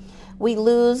 We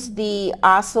lose the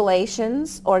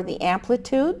oscillations or the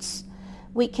amplitudes.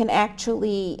 We can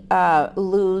actually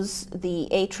lose the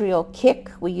atrial kick.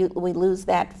 We lose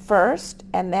that first,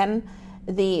 and then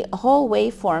the whole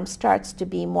waveform starts to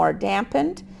be more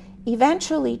dampened,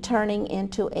 eventually turning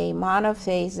into a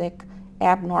monophasic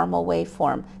abnormal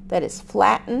waveform that is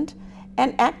flattened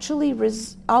and actually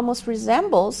almost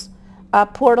resembles a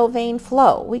portal vein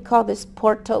flow. We call this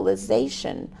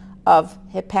portalization of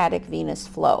hepatic venous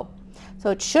flow.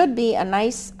 So it should be a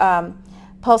nice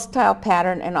pulsatile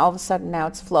pattern, and all of a sudden now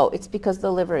it's flow. It's because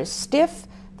the liver is stiff,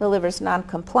 the liver is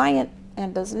non-compliant,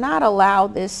 and does not allow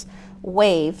this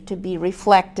wave to be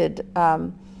reflected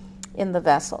in the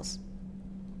vessels.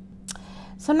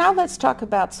 So now let's talk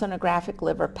about sonographic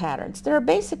liver patterns. There are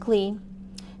basically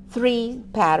three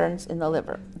patterns in the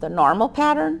liver: the normal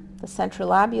pattern, the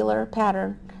centrilobular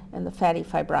pattern, and the fatty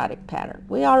fibrotic pattern.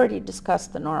 We already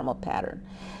discussed the normal pattern.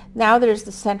 Now there's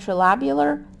the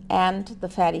centrilobular and the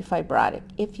fatty fibrotic.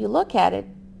 If you look at it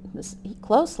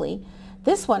closely,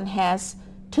 this one has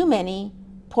too many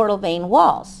portal vein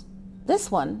walls. This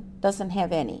one doesn't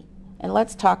have any, and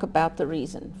let's talk about the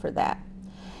reason for that.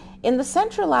 In the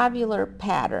centrilobular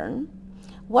pattern,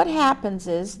 what happens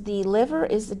is the liver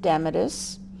is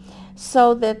edematous,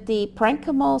 so that the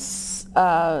parenchymal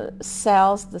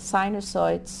cells, the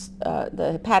sinusoids,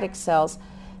 the hepatic cells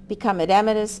become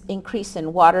edematous, increase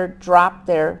in water, drop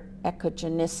their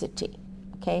echogenicity.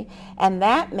 Okay, and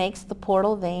that makes the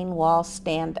portal vein wall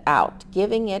stand out,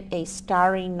 giving it a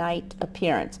starry night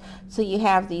appearance. So you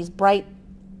have these bright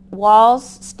walls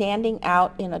standing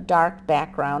out in a dark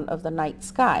background of the night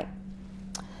sky.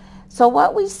 So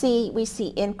what we see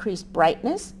increased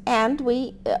brightness and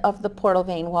of the portal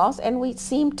vein walls, and we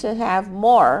seem to have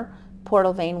more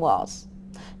portal vein walls.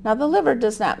 Now the liver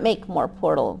does not make more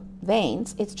portal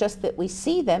veins, it's just that we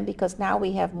see them because now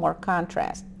we have more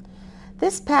contrast.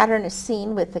 This pattern is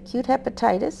seen with acute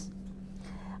hepatitis,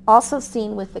 also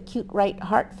seen with acute right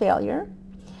heart failure.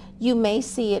 You may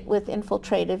see it with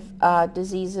infiltrative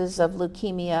diseases of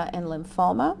leukemia and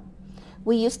lymphoma.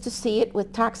 We used to see it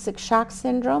with toxic shock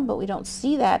syndrome, but we don't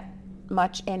see that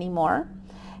much anymore.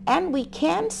 And we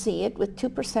can see it with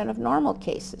 2% of normal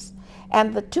cases.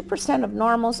 And the 2% of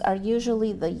normals are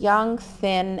usually the young,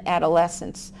 thin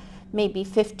adolescents, maybe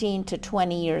 15 to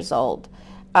 20 years old.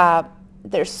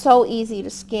 They're so easy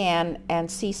to scan and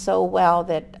see so well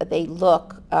that they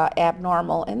look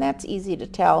abnormal, and that's easy to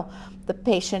tell. The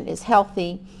patient is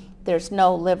healthy. There's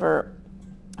no liver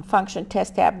function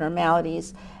test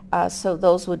abnormalities, so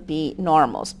those would be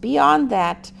normals. Beyond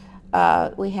that,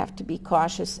 we have to be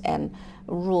cautious and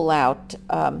rule out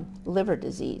liver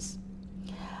disease.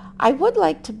 I would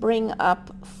like to bring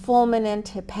up fulminant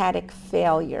hepatic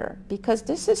failure, because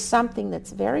this is something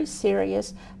that's very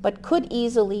serious but could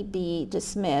easily be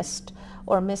dismissed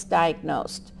or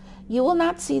misdiagnosed. You will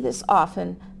not see this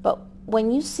often, but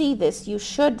when you see this, you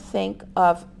should think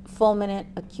of fulminant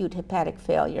acute hepatic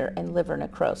failure and liver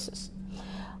necrosis.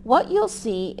 What you'll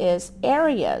see is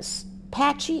areas,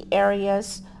 patchy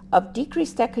areas of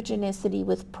decreased echogenicity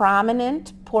with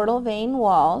prominent portal vein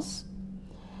walls,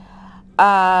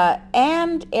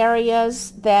 and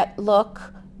areas that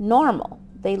look normal.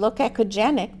 They look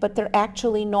echogenic, but they're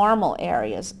actually normal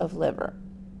areas of liver.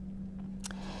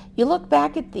 You look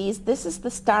back at these, this is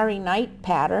the starry night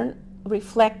pattern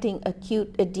reflecting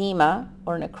acute edema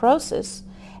or necrosis,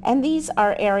 and these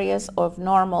are areas of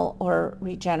normal or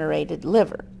regenerated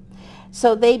liver.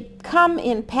 So they come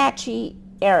in patchy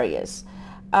areas.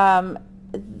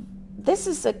 This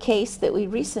is a case that we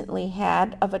recently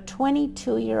had of a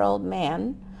 22-year-old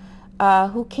man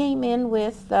who came in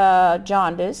with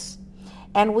jaundice,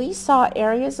 and we saw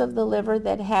areas of the liver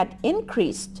that had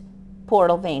increased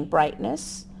portal vein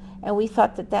brightness, and we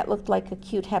thought that that looked like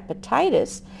acute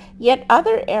hepatitis, yet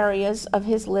other areas of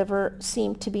his liver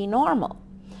seemed to be normal.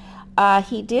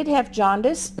 He did have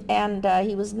jaundice, and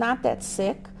he was not that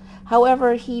sick.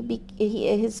 However,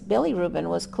 his bilirubin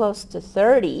was close to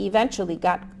 30. He eventually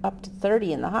got up to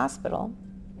 30 in the hospital.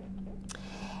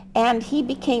 And he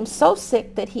became so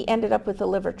sick that he ended up with a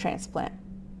liver transplant.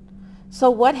 So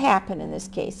what happened in this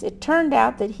case? It turned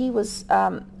out that he was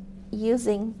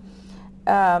using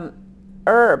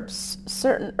herbs,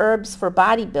 certain herbs for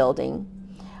bodybuilding,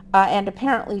 and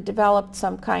apparently developed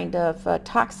some kind of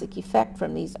toxic effect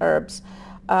from these herbs,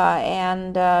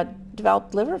 and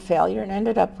developed liver failure and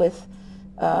ended up with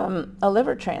a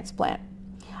liver transplant.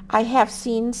 I have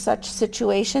seen such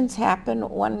situations happen.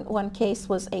 One case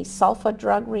was a sulfa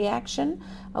drug reaction,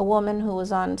 a woman who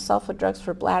was on sulfa drugs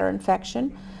for bladder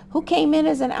infection, who came in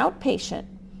as an outpatient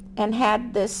and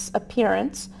had this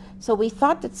appearance. So we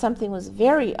thought that something was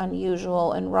very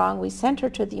unusual and wrong. We sent her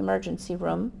to the emergency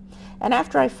room, and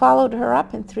after I followed her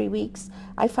up in 3 weeks,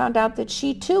 I found out that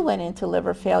she too went into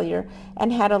liver failure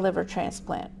and had a liver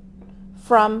transplant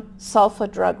from sulfa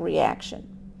drug reaction.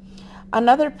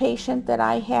 Another patient that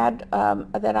I had,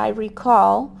 that I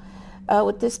recall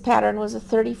with this pattern, was a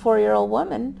 34-year-old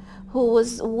woman who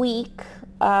was weak,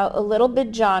 a little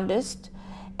bit jaundiced,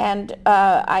 and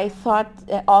I thought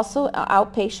also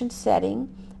outpatient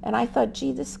setting, and I thought,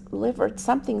 gee, this liver,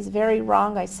 something's very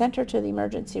wrong. I sent her to the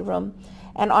emergency room,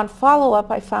 and on follow-up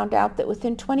I found out that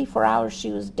within 24 hours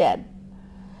she was dead.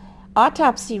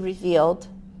 Autopsy revealed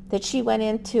that she went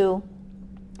into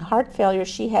heart failure.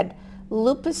 She had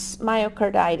lupus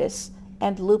myocarditis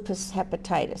and lupus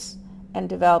hepatitis and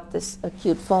developed this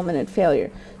acute fulminant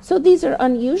failure. So these are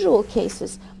unusual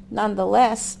cases,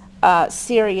 nonetheless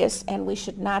serious, and we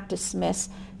should not dismiss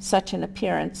such an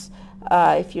appearance.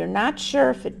 If you're not sure,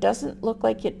 if it doesn't look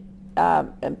like it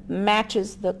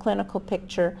matches the clinical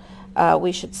picture,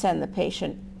 we should send the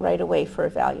patient right away for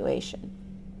evaluation.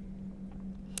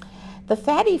 The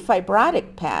fatty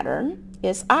fibrotic pattern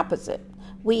is opposite.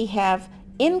 We have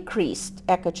increased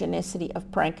echogenicity of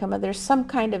parenchyma. There's some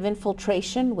kind of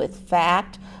infiltration with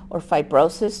fat or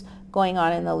fibrosis going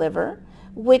on in the liver,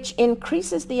 which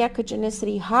increases the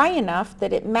echogenicity high enough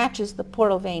that it matches the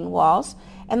portal vein walls,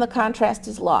 and the contrast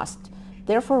is lost.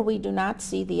 Therefore, we do not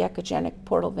see the echogenic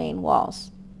portal vein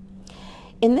walls.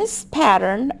 In this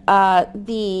pattern,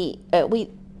 we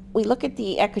look at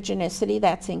the echogenicity,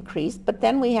 that's increased, but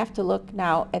then we have to look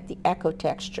now at the echo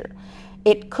texture.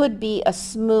 It could be a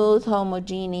smooth,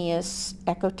 homogeneous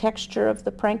echo texture of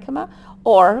the parenchyma,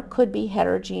 or could be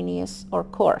heterogeneous or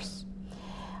coarse.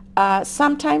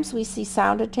 Sometimes we see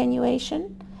sound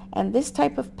attenuation, and this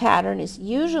type of pattern is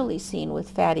usually seen with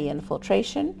fatty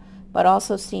infiltration, but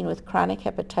also seen with chronic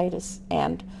hepatitis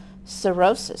and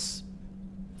cirrhosis.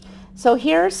 So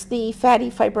here's the fatty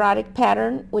fibrotic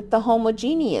pattern with the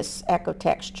homogeneous echo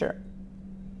texture.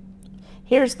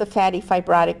 Here's the fatty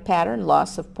fibrotic pattern,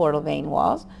 loss of portal vein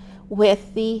walls,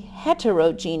 with the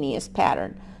heterogeneous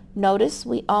pattern. Notice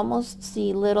we almost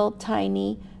see little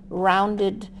tiny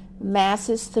rounded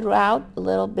masses throughout, a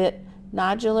little bit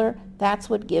nodular. That's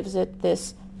what gives it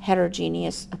this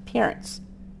heterogeneous appearance.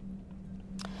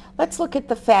 Let's look at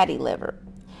the fatty liver.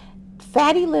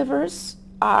 Fatty livers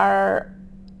are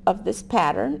of this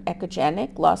pattern,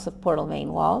 echogenic, loss of portal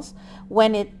vein walls.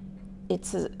 When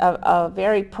it's a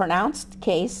very pronounced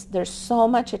case, there's so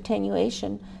much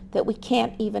attenuation that we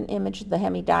can't even image the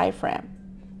hemidiaphragm,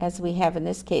 as we have in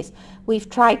this case. We've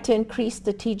tried to increase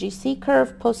the TGC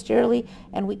curve posteriorly,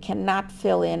 and we cannot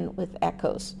fill in with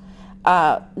echoes.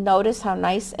 Notice how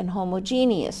nice and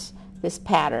homogeneous this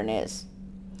pattern is.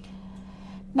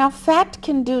 Now, fat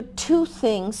can do two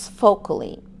things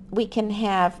focally. We can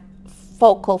have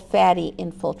focal fatty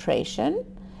infiltration,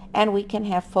 and we can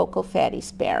have focal fatty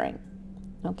sparing.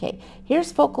 Okay,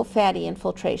 here's focal fatty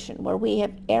infiltration, where we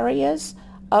have areas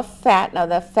of fat. Now,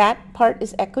 the fat part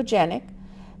is echogenic.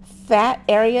 Fat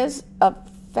areas of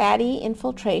fatty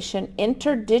infiltration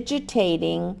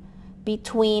interdigitating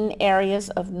between areas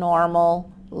of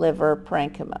normal liver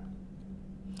parenchyma.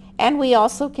 And we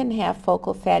also can have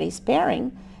focal fatty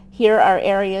sparing. Here are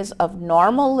areas of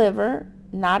normal liver,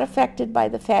 not affected by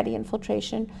the fatty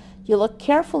infiltration. You look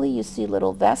carefully, you see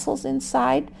little vessels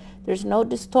inside. There's no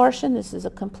distortion. This is a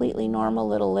completely normal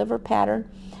little liver pattern.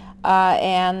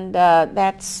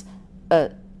 That's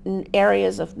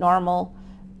areas of normal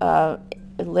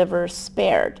liver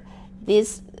spared.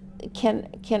 These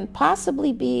can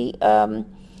possibly be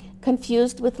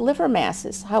confused with liver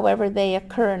masses. However, they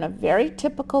occur in a very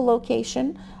typical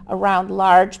location around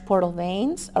large portal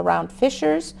veins, around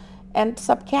fissures, and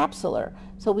subcapsular.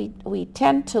 So we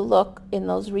tend to look in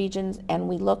those regions, and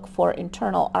we look for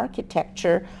internal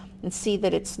architecture and see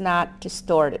that it's not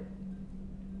distorted.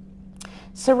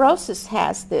 Cirrhosis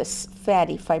has this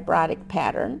fatty fibrotic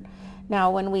pattern.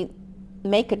 Now, when we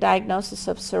make a diagnosis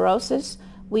of cirrhosis,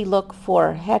 we look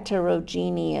for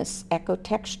heterogeneous echo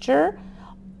texture,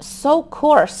 so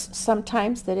coarse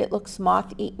sometimes that it looks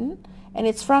moth-eaten, and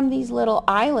it's from these little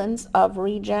islands of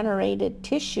regenerated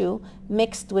tissue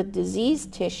mixed with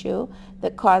diseased tissue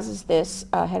that causes this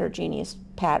heterogeneous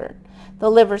pattern.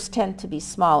 The livers tend to be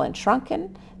small and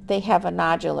shrunken. They have a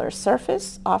nodular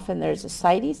surface. Often there's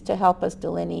ascites to help us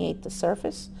delineate the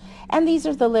surface. And these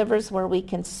are the livers where we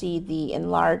can see the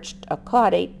enlarged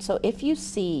caudate. So if you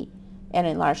see an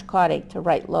enlarged caudate to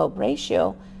right lobe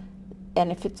ratio,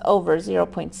 and if it's over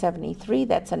 0.73,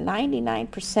 that's a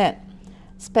 99%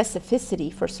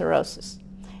 specificity for cirrhosis.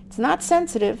 It's not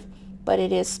sensitive, but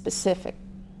it is specific.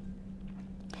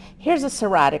 Here's a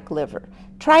cirrhotic liver.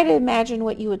 Try to imagine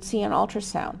what you would see on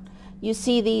ultrasound. You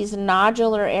see these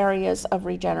nodular areas of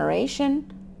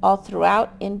regeneration all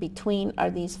throughout. In between are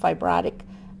these fibrotic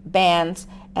bands,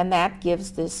 and that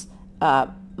gives this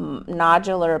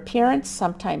nodular appearance,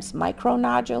 sometimes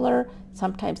micronodular,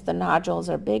 sometimes the nodules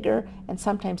are bigger, and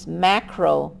sometimes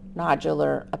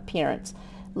macronodular appearance.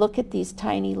 Look at these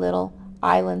tiny little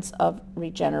islands of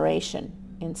regeneration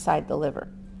inside the liver,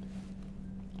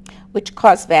 which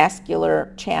cause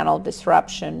vascular channel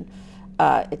disruption,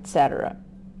 etc.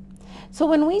 So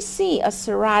when we see a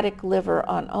cirrhotic liver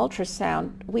on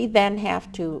ultrasound, we then have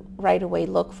to right away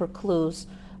look for clues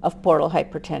of portal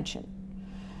hypertension.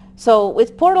 So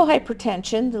with portal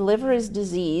hypertension, the liver is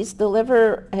diseased. The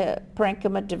liver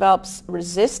parenchyma develops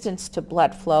resistance to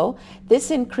blood flow. This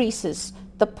increases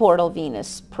the portal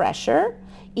venous pressure.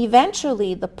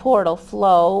 Eventually, the portal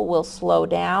flow will slow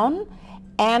down,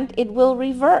 and it will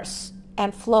reverse,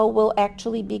 and flow will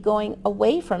actually be going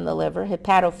away from the liver,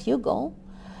 hepatofugal,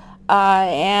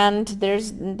 and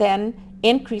there's then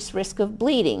increased risk of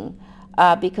bleeding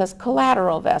because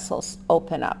collateral vessels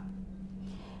open up.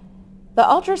 The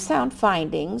ultrasound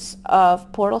findings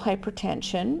of portal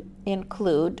hypertension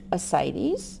include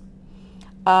ascites,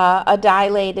 a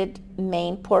dilated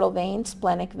main portal vein,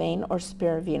 splenic vein, or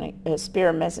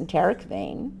spiromesenteric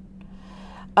vein.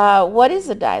 What is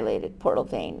a dilated portal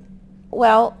vein?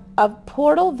 Well, a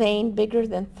portal vein bigger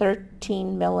than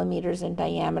 13 millimeters in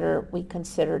diameter we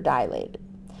consider dilated.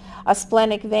 A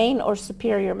splenic vein or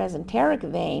superior mesenteric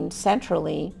vein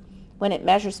centrally, when it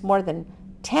measures more than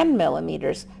 10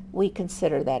 millimeters, we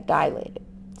consider that dilated.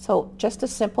 So just a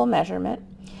simple measurement.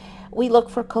 We look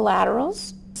for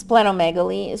collaterals.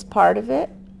 Splenomegaly is part of it,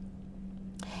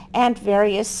 and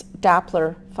various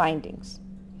Doppler findings.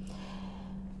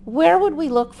 Where would we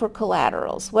look for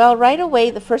collaterals? Well, right away,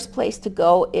 the first place to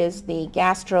go is the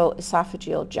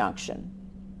gastroesophageal junction,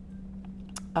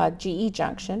 GE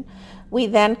junction. We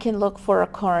then can look for a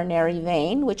coronary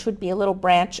vein, which would be a little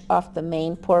branch off the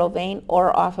main portal vein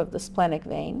or off of the splenic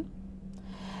vein.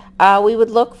 We would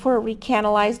look for a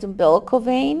recanalized umbilical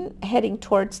vein heading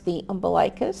towards the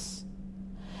umbilicus.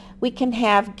 We can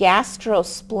have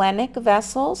gastrosplenic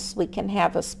vessels. We can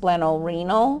have a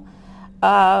splenorenal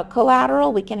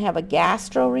collateral. We can have a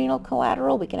gastrorenal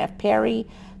collateral. We can have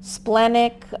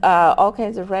perisplenic, all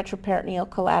kinds of retroperitoneal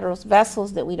collaterals,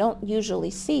 vessels that we don't usually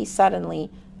see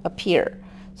suddenly appear.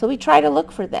 So we try to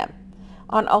look for them.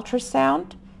 On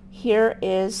ultrasound, here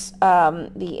is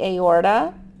the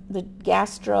aorta, the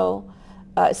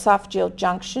gastroesophageal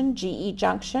junction, GE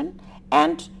junction,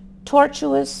 and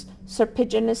tortuous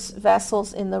serpiginous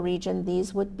vessels in the region.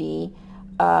 These would be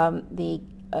the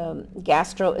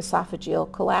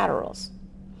gastroesophageal collaterals.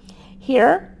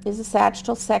 Here is a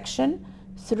sagittal section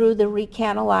through the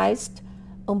recanalized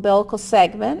umbilical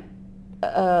segment,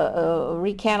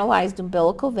 recanalized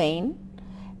umbilical vein,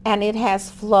 and it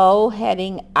has flow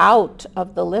heading out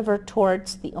of the liver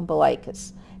towards the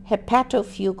umbilicus,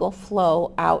 hepatofugal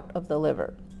flow out of the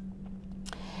liver.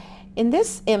 In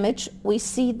this image, we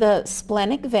see the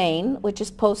splenic vein, which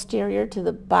is posterior to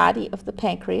the body of the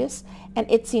pancreas,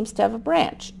 and it seems to have a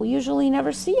branch. We usually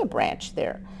never see a branch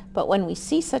there, but when we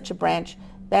see such a branch,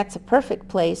 that's a perfect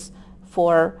place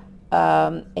for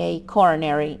a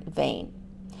coronary vein.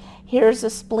 Here's a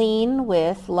spleen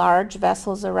with large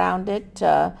vessels around it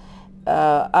up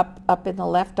in the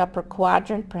left upper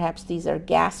quadrant. Perhaps these are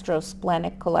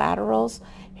gastrosplenic collaterals.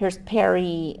 Here's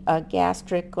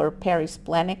perigastric or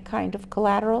perisplenic kind of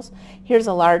collaterals. Here's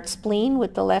a large spleen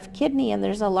with the left kidney, and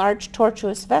there's a large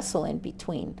tortuous vessel in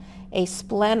between, a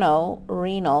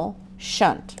splenorenal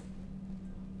shunt.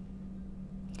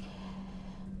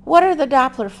 What are the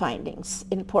Doppler findings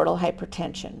in portal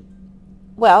hypertension?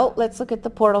 Well, let's look at the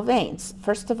portal veins.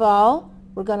 First of all,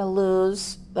 we're going to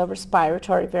lose the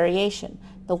respiratory variation.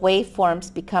 The waveform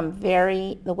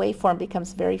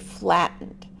becomes very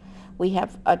flattened. We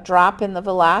have a drop in the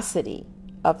velocity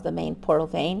of the main portal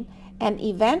vein, and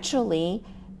eventually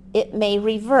it may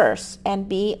reverse and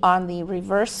be on the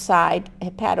reverse side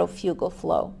hepatofugal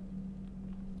flow.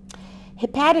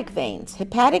 Hepatic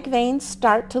veins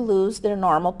start to lose their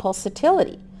normal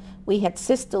pulsatility. We had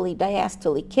systole,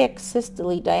 diastole,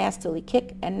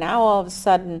 kick, and now all of a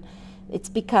sudden it's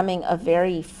becoming a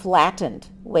very flattened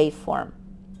waveform.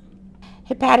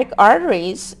 Hepatic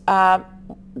arteries,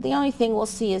 the only thing we'll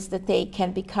see is that they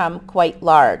can become quite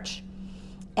large.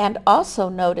 And also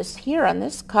notice here on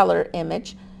this color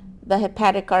image, the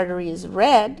hepatic artery is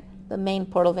red, the main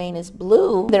portal vein is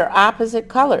blue. They're opposite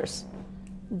colors.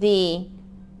 The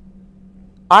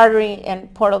artery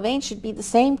and portal vein should be the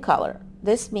same color.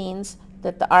 This means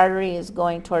that the artery is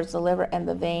going towards the liver and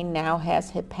the vein now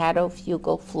has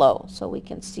hepatofugal flow. So we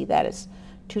can see that as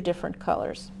two different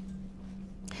colors.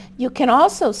 You can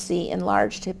also see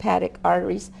enlarged hepatic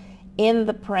arteries in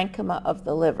the parenchyma of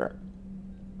the liver.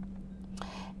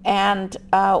 And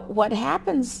what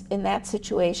happens in that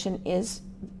situation is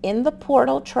in the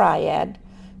portal triad,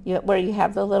 where you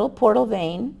have the little portal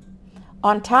vein,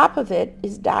 on top of it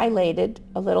is dilated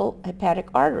a little hepatic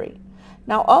artery.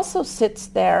 Now also sits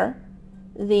there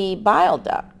the bile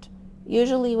duct.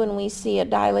 Usually when we see a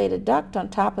dilated duct on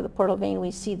top of the portal vein,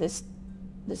 we see this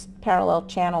parallel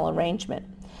channel arrangement.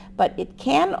 But it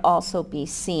can also be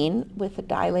seen with a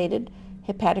dilated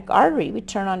hepatic artery. We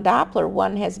turn on Doppler.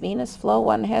 One has venous flow,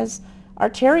 one has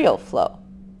arterial flow.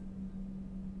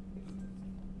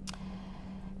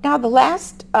 Now the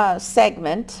last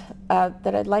segment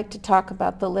that I'd like to talk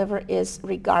about the liver is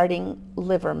regarding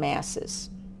liver masses.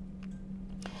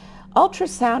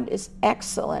 Ultrasound is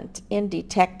excellent in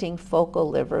detecting focal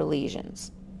liver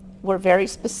lesions. We're very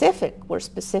specific. We're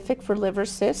specific for liver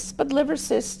cysts, but liver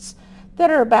cysts that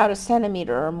are about 1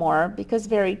 centimeter or more, because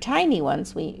very tiny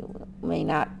ones we may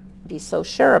not be so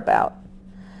sure about.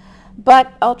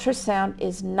 But ultrasound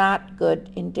is not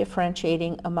good in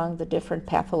differentiating among the different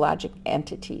pathologic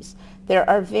entities. There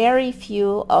are very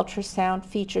few ultrasound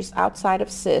features outside of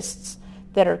cysts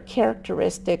that are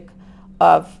characteristic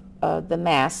of the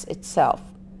mass itself,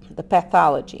 the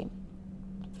pathology.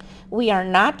 We are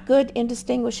not good in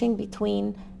distinguishing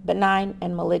between benign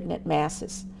and malignant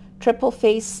masses. Triple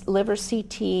face liver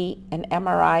CT and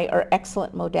MRI are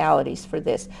excellent modalities for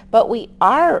this, but we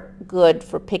are good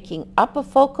for picking up a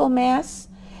focal mass,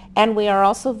 and we are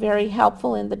also very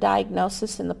helpful in the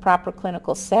diagnosis in the proper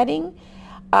clinical setting.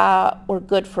 We're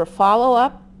good for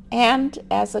follow-up and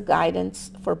as a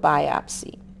guidance for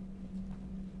biopsy.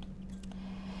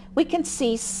 We can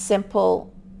see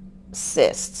simple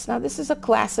cysts. Now this is a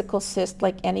classical cyst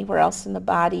like anywhere else in the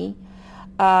body.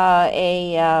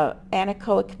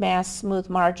 Anechoic mass, smooth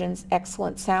margins,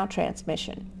 excellent sound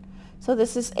transmission. So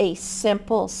this is a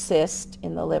simple cyst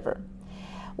in the liver.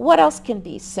 What else can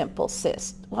be simple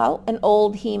cyst? Well, an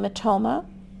old hematoma,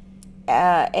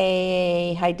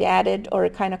 a hydatid or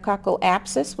echinococcal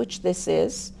abscess, which this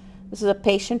is. This is a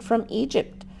patient from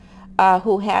Egypt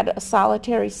who had a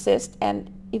solitary cyst,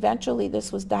 and eventually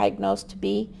this was diagnosed to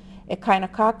be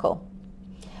echinococcal.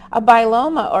 A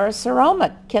biloma or a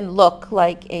seroma can look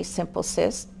like a simple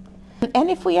cyst. And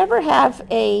if we ever have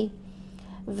a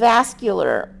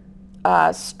vascular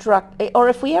or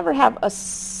if we ever have a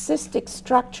cystic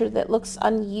structure that looks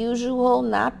unusual,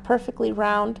 not perfectly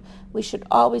round, we should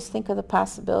always think of the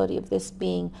possibility of this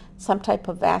being some type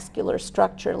of vascular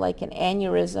structure like an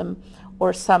aneurysm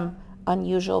or some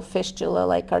unusual fistula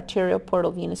like arterial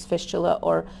portal venous fistula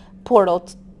or portal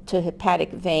to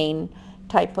hepatic vein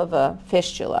type of a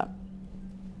fistula.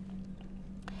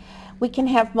 We can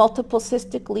have multiple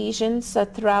cystic lesions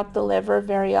throughout the liver.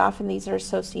 Very often these are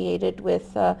associated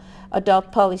with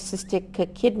adult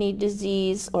polycystic kidney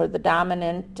disease or the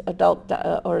dominant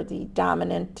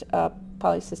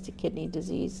polycystic kidney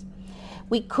disease.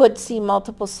 We could see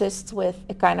multiple cysts with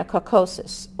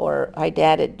echinococcosis or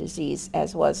hydatid disease,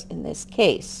 as was in this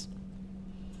case.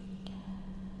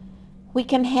 We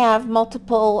can have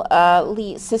multiple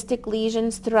cystic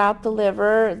lesions throughout the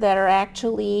liver that are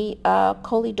actually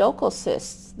choledochal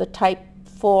cysts, the type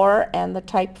 4 and the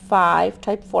type 5.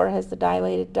 Type 4 has the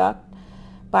dilated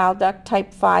bile duct.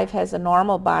 Type 5 has a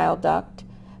normal bile duct.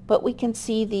 But we can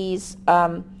see these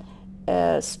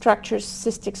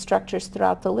cystic structures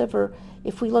throughout the liver.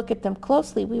 If we look at them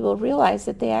closely, we will realize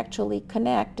that they actually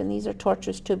connect, and these are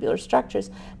tortuous tubular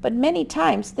structures. But many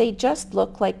times they just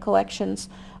look like collections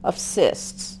of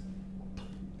cysts.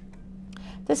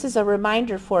 This is a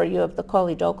reminder for you of the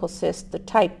choledochal cyst. The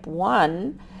type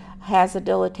 1 has a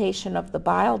dilatation of the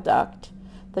bile duct.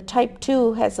 The type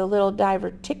 2 has a little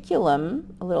diverticulum,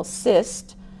 a little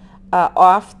cyst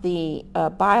off the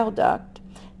bile duct.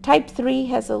 Type 3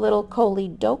 has a little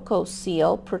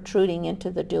choledococele protruding into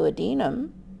the duodenum.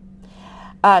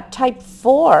 Type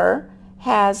 4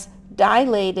 has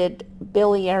dilated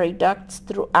biliary ducts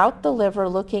throughout the liver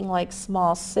looking like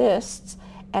small cysts,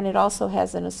 and it also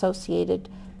has an associated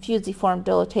fusiform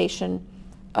dilatation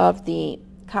of the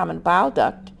common bile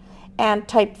duct. And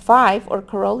type 5, or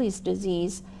Caroli's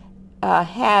disease,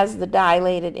 has the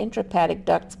dilated intrahepatic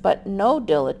ducts but no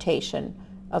dilatation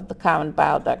of the common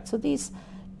bile duct. So these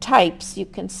types you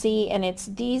can see, and it's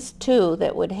these two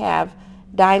that would have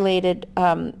dilated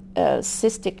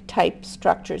cystic type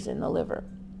structures in the liver.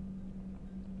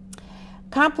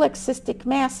 Complex cystic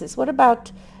masses. What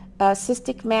about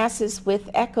cystic masses with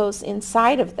echoes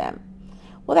inside of them?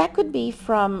 Well, that could be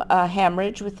from a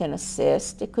hemorrhage within a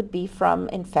cyst. It could be from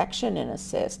infection in a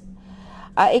cyst.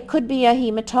 It could be a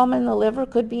hematoma in the liver.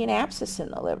 It could be an abscess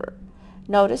in the liver.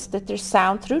 Notice that there's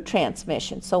sound through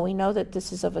transmission, so we know that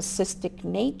this is of a cystic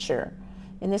nature.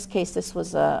 In this case, this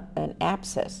was an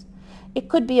abscess. It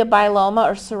could be a biloma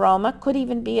or seroma. Could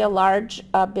even be a large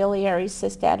biliary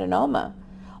cystadenoma.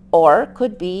 Or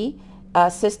could be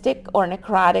cystic or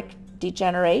necrotic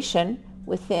degeneration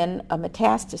within a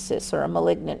metastasis or a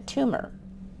malignant tumor.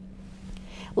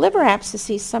 Liver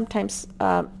abscesses sometimes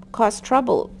cause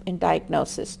trouble in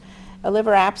diagnosis. A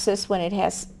liver abscess, when it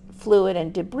has fluid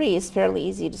and debris, is fairly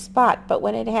easy to spot, but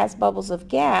when it has bubbles of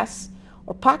gas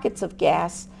or pockets of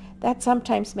gas, that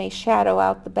sometimes may shadow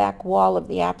out the back wall of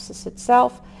the abscess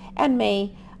itself and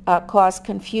may cause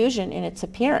confusion in its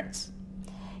appearance.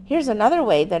 Here's another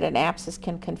way that an abscess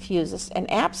can confuse us. An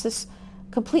abscess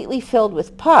completely filled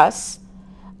with pus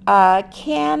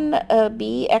can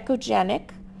be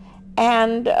echogenic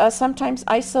and sometimes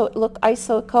look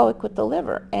isoechoic with the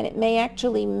liver, and it may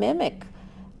actually mimic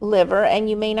liver and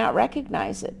you may not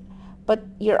recognize it. But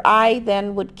your eye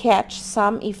then would catch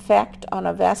some effect on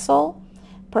a vessel.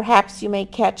 Perhaps you may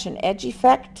catch an edge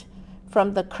effect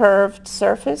from the curved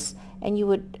surface, and you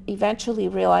would eventually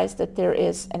realize that there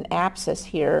is an abscess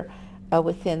here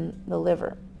within the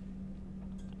liver.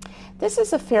 This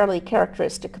is a fairly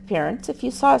characteristic appearance. If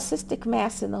you saw a cystic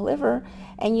mass in the liver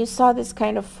and you saw this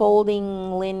kind of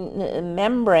folding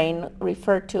membrane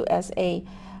referred to as the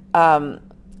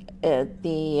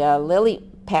lily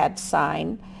pad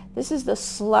sign, this is the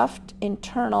sloughed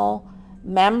internal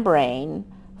membrane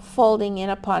folding in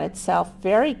upon itself,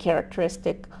 very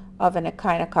characteristic of an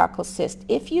echinococcal cyst.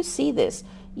 If you see this,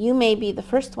 you may be the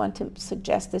first one to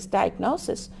suggest this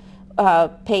diagnosis.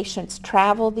 Patients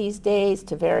travel these days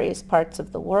to various parts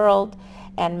of the world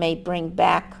and may bring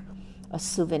back a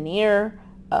souvenir,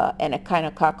 an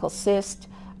echinococcal cyst,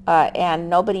 and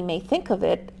nobody may think of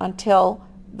it until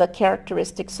the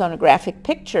characteristic sonographic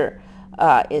picture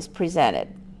is presented.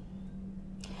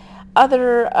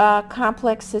 Other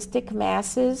complex cystic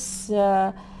masses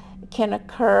can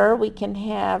occur. We can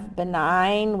have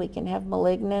benign, we can have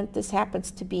malignant. This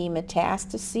happens to be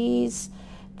metastases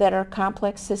that are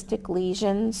complex cystic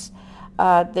lesions.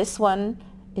 This one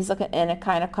is an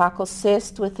echinococcal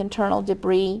cyst with internal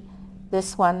debris.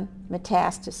 This one,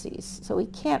 metastases. So we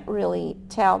can't really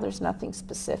tell. There's nothing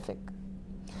specific.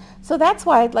 So that's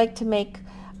why I'd like to make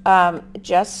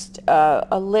just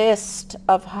a list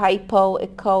of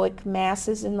hypoechoic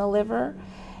masses in the liver.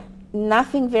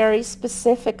 Nothing very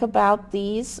specific about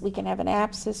these. We can have an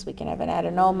abscess, we can have an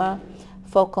adenoma,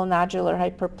 focal nodular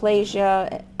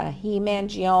hyperplasia, a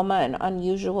hemangioma, an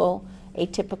unusual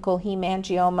atypical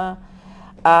hemangioma,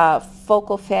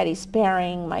 focal fatty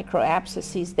sparing,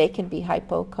 microabscesses. They can be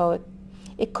hypoechoic.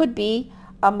 It could be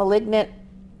a malignant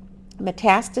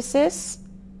metastasis,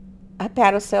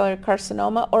 hepatocellular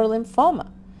carcinoma, or lymphoma.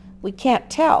 We can't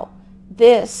tell.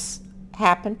 This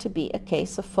happened to be a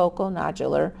case of focal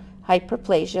nodular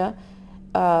hyperplasia,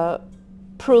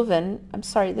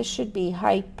 this should be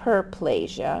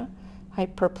hyperplasia,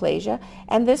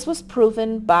 and this was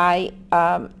proven by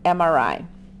MRI.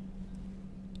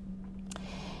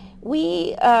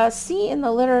 We see in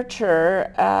the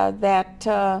literature that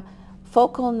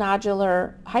focal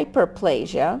nodular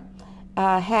hyperplasia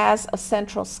has a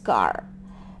central scar.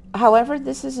 However,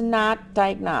 this is not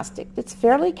diagnostic. It's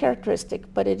fairly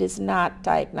characteristic, but it is not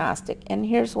diagnostic. And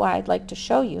here's why I'd like to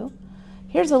show you.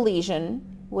 Here's a lesion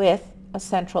with a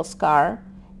central scar,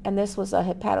 and this was a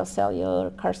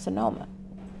hepatocellular carcinoma.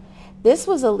 This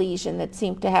was a lesion that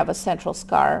seemed to have a central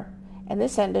scar, and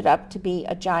this ended up to be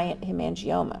a giant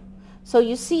hemangioma. So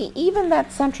you see, even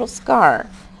that central scar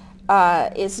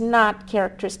is not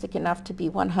characteristic enough to be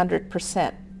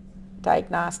 100%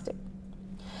 diagnostic.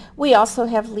 We also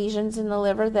have lesions in the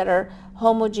liver that are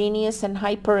homogeneous and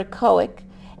hyperechoic,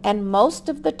 and most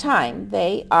of the time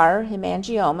they are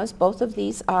hemangiomas. Both of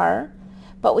these are,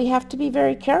 but we have to be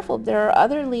very careful. There are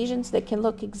other lesions that can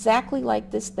look exactly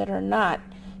like this that are not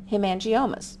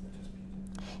hemangiomas.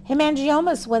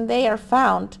 Hemangiomas, when they are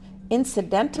found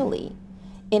incidentally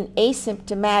in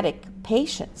asymptomatic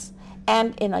patients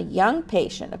and in a young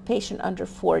patient, a patient under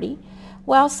 40,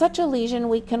 well, such a lesion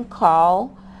we can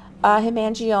call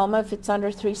hemangioma if it's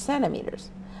under 3 centimeters.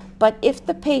 But if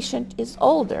the patient is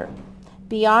older,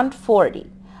 beyond 40,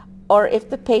 or if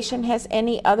the patient has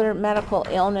any other medical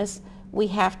illness, we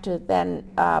have to then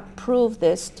prove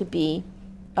this to be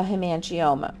a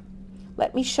hemangioma.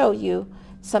 Let me show you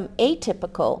some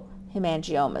atypical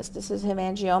hemangiomas. This is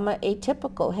hemangioma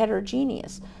atypical,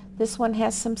 heterogeneous. This one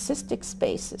has some cystic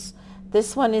spaces.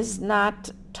 This one is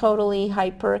not totally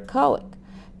hyperechoic.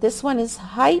 This one is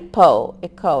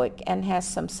hypoechoic and has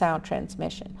some sound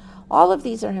transmission. All of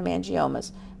these are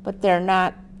hemangiomas, but they're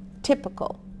not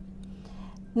typical.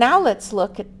 Now let's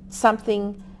look at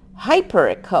something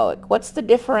hyperechoic. What's the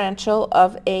differential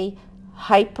of a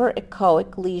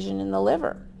hyperechoic lesion in the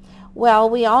liver? Well,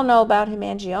 we all know about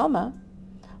hemangioma,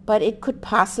 but it could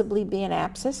possibly be an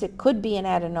abscess. It could be an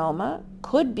adenoma,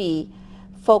 could be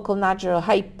focal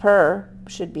nodular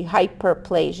should be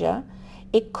hyperplasia.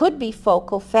 It could be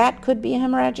focal fat, could be a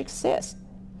hemorrhagic cyst.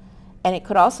 And it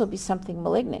could also be something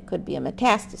malignant. Could be a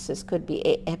metastasis, could be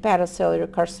a hepatocellular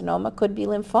carcinoma, could be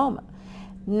lymphoma.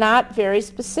 Not very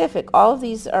specific. All of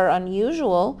these are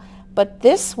unusual, but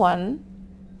this one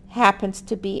happens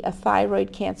to be a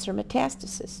thyroid cancer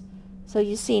metastasis. So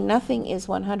you see, nothing is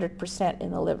 100%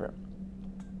 in the liver.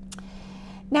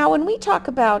 Now, when we talk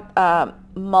about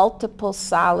multiple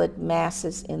solid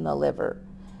masses in the liver,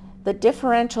 the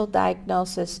differential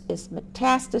diagnosis is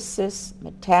metastasis,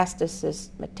 metastasis,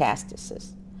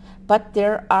 metastasis. But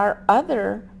there are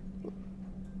other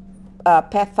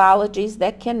pathologies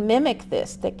that can mimic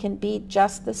this, that can be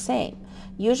just the same.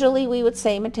 Usually we would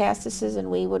say metastasis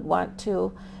and we would want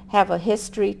to have a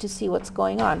history to see what's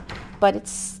going on. But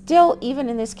it's still, even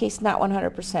in this case, not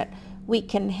 100%. We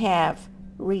can have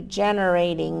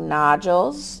regenerating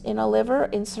nodules in a liver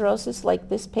in cirrhosis like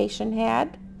this patient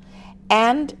had,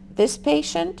 and this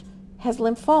patient has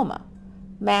lymphoma,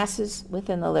 masses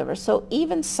within the liver. So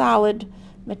even solid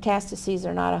metastases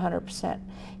are not 100%.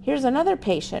 Here's another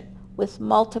patient with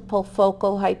multiple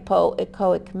focal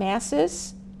hypoechoic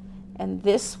masses, and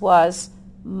this was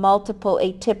multiple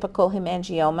atypical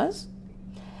hemangiomas.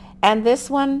 And this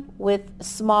one with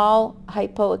small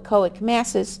hypoechoic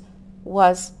masses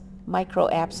was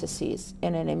microabscesses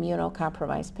in an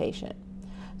immunocompromised patient.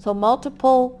 So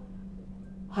multiple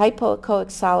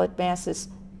hypoechoic solid masses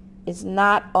is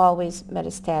not always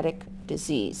metastatic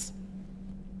disease.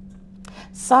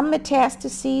 Some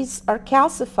metastases are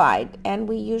calcified, and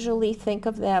we usually think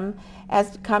of them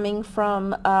as coming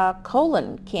from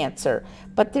colon cancer,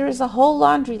 but there is a whole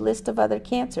laundry list of other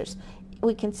cancers.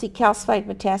 We can see calcified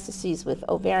metastases with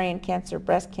ovarian cancer,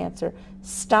 breast cancer,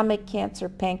 stomach cancer,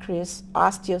 pancreas,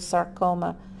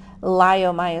 osteosarcoma,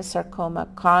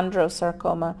 leiomyosarcoma,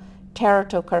 chondrosarcoma,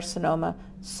 teratocarcinoma,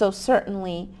 so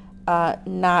certainly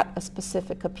not a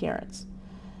specific appearance.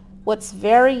 What's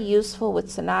very useful with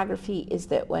sonography is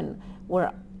that when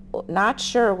we're not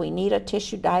sure we need a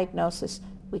tissue diagnosis,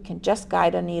 we can just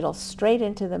guide a needle straight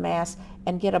into the mass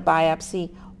and get a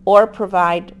biopsy, or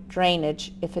provide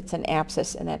drainage if it's an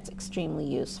abscess, and that's extremely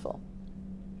useful.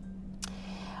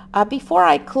 Before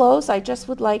I close, I just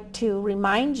would like to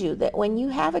remind you that when you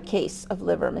have a case of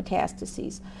liver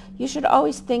metastases, you should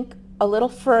always think a little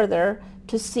further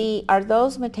to see, are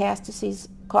those metastases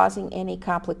causing any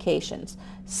complications,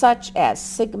 such as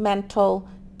segmental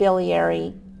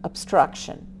biliary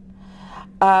obstruction.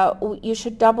 You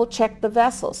should double check the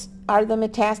vessels. Are the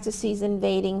metastases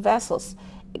invading vessels?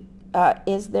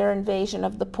 Is there invasion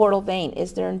of the portal vein?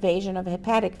 Is there invasion of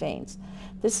hepatic veins?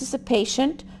 This is a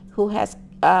patient who has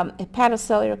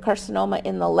hepatocellular carcinoma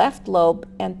in the left lobe,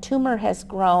 and tumor has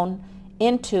grown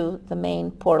into the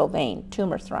main portal vein,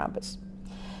 tumor thrombus.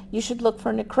 You should look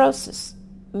for necrosis,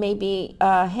 maybe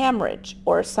hemorrhage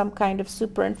or some kind of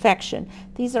superinfection.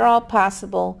 These are all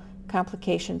possible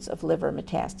complications of liver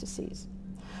metastases.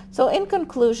 So in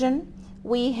conclusion,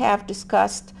 we have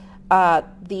discussed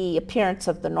the appearance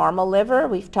of the normal liver.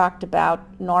 We've talked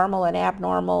about normal and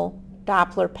abnormal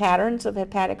Doppler patterns of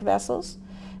hepatic vessels.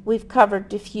 We've covered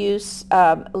diffuse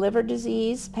liver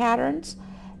disease patterns.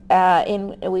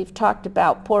 We've talked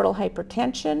about portal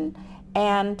hypertension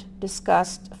and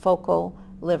discussed focal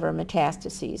liver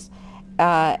metastases.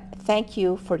 Thank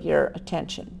you for your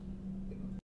attention.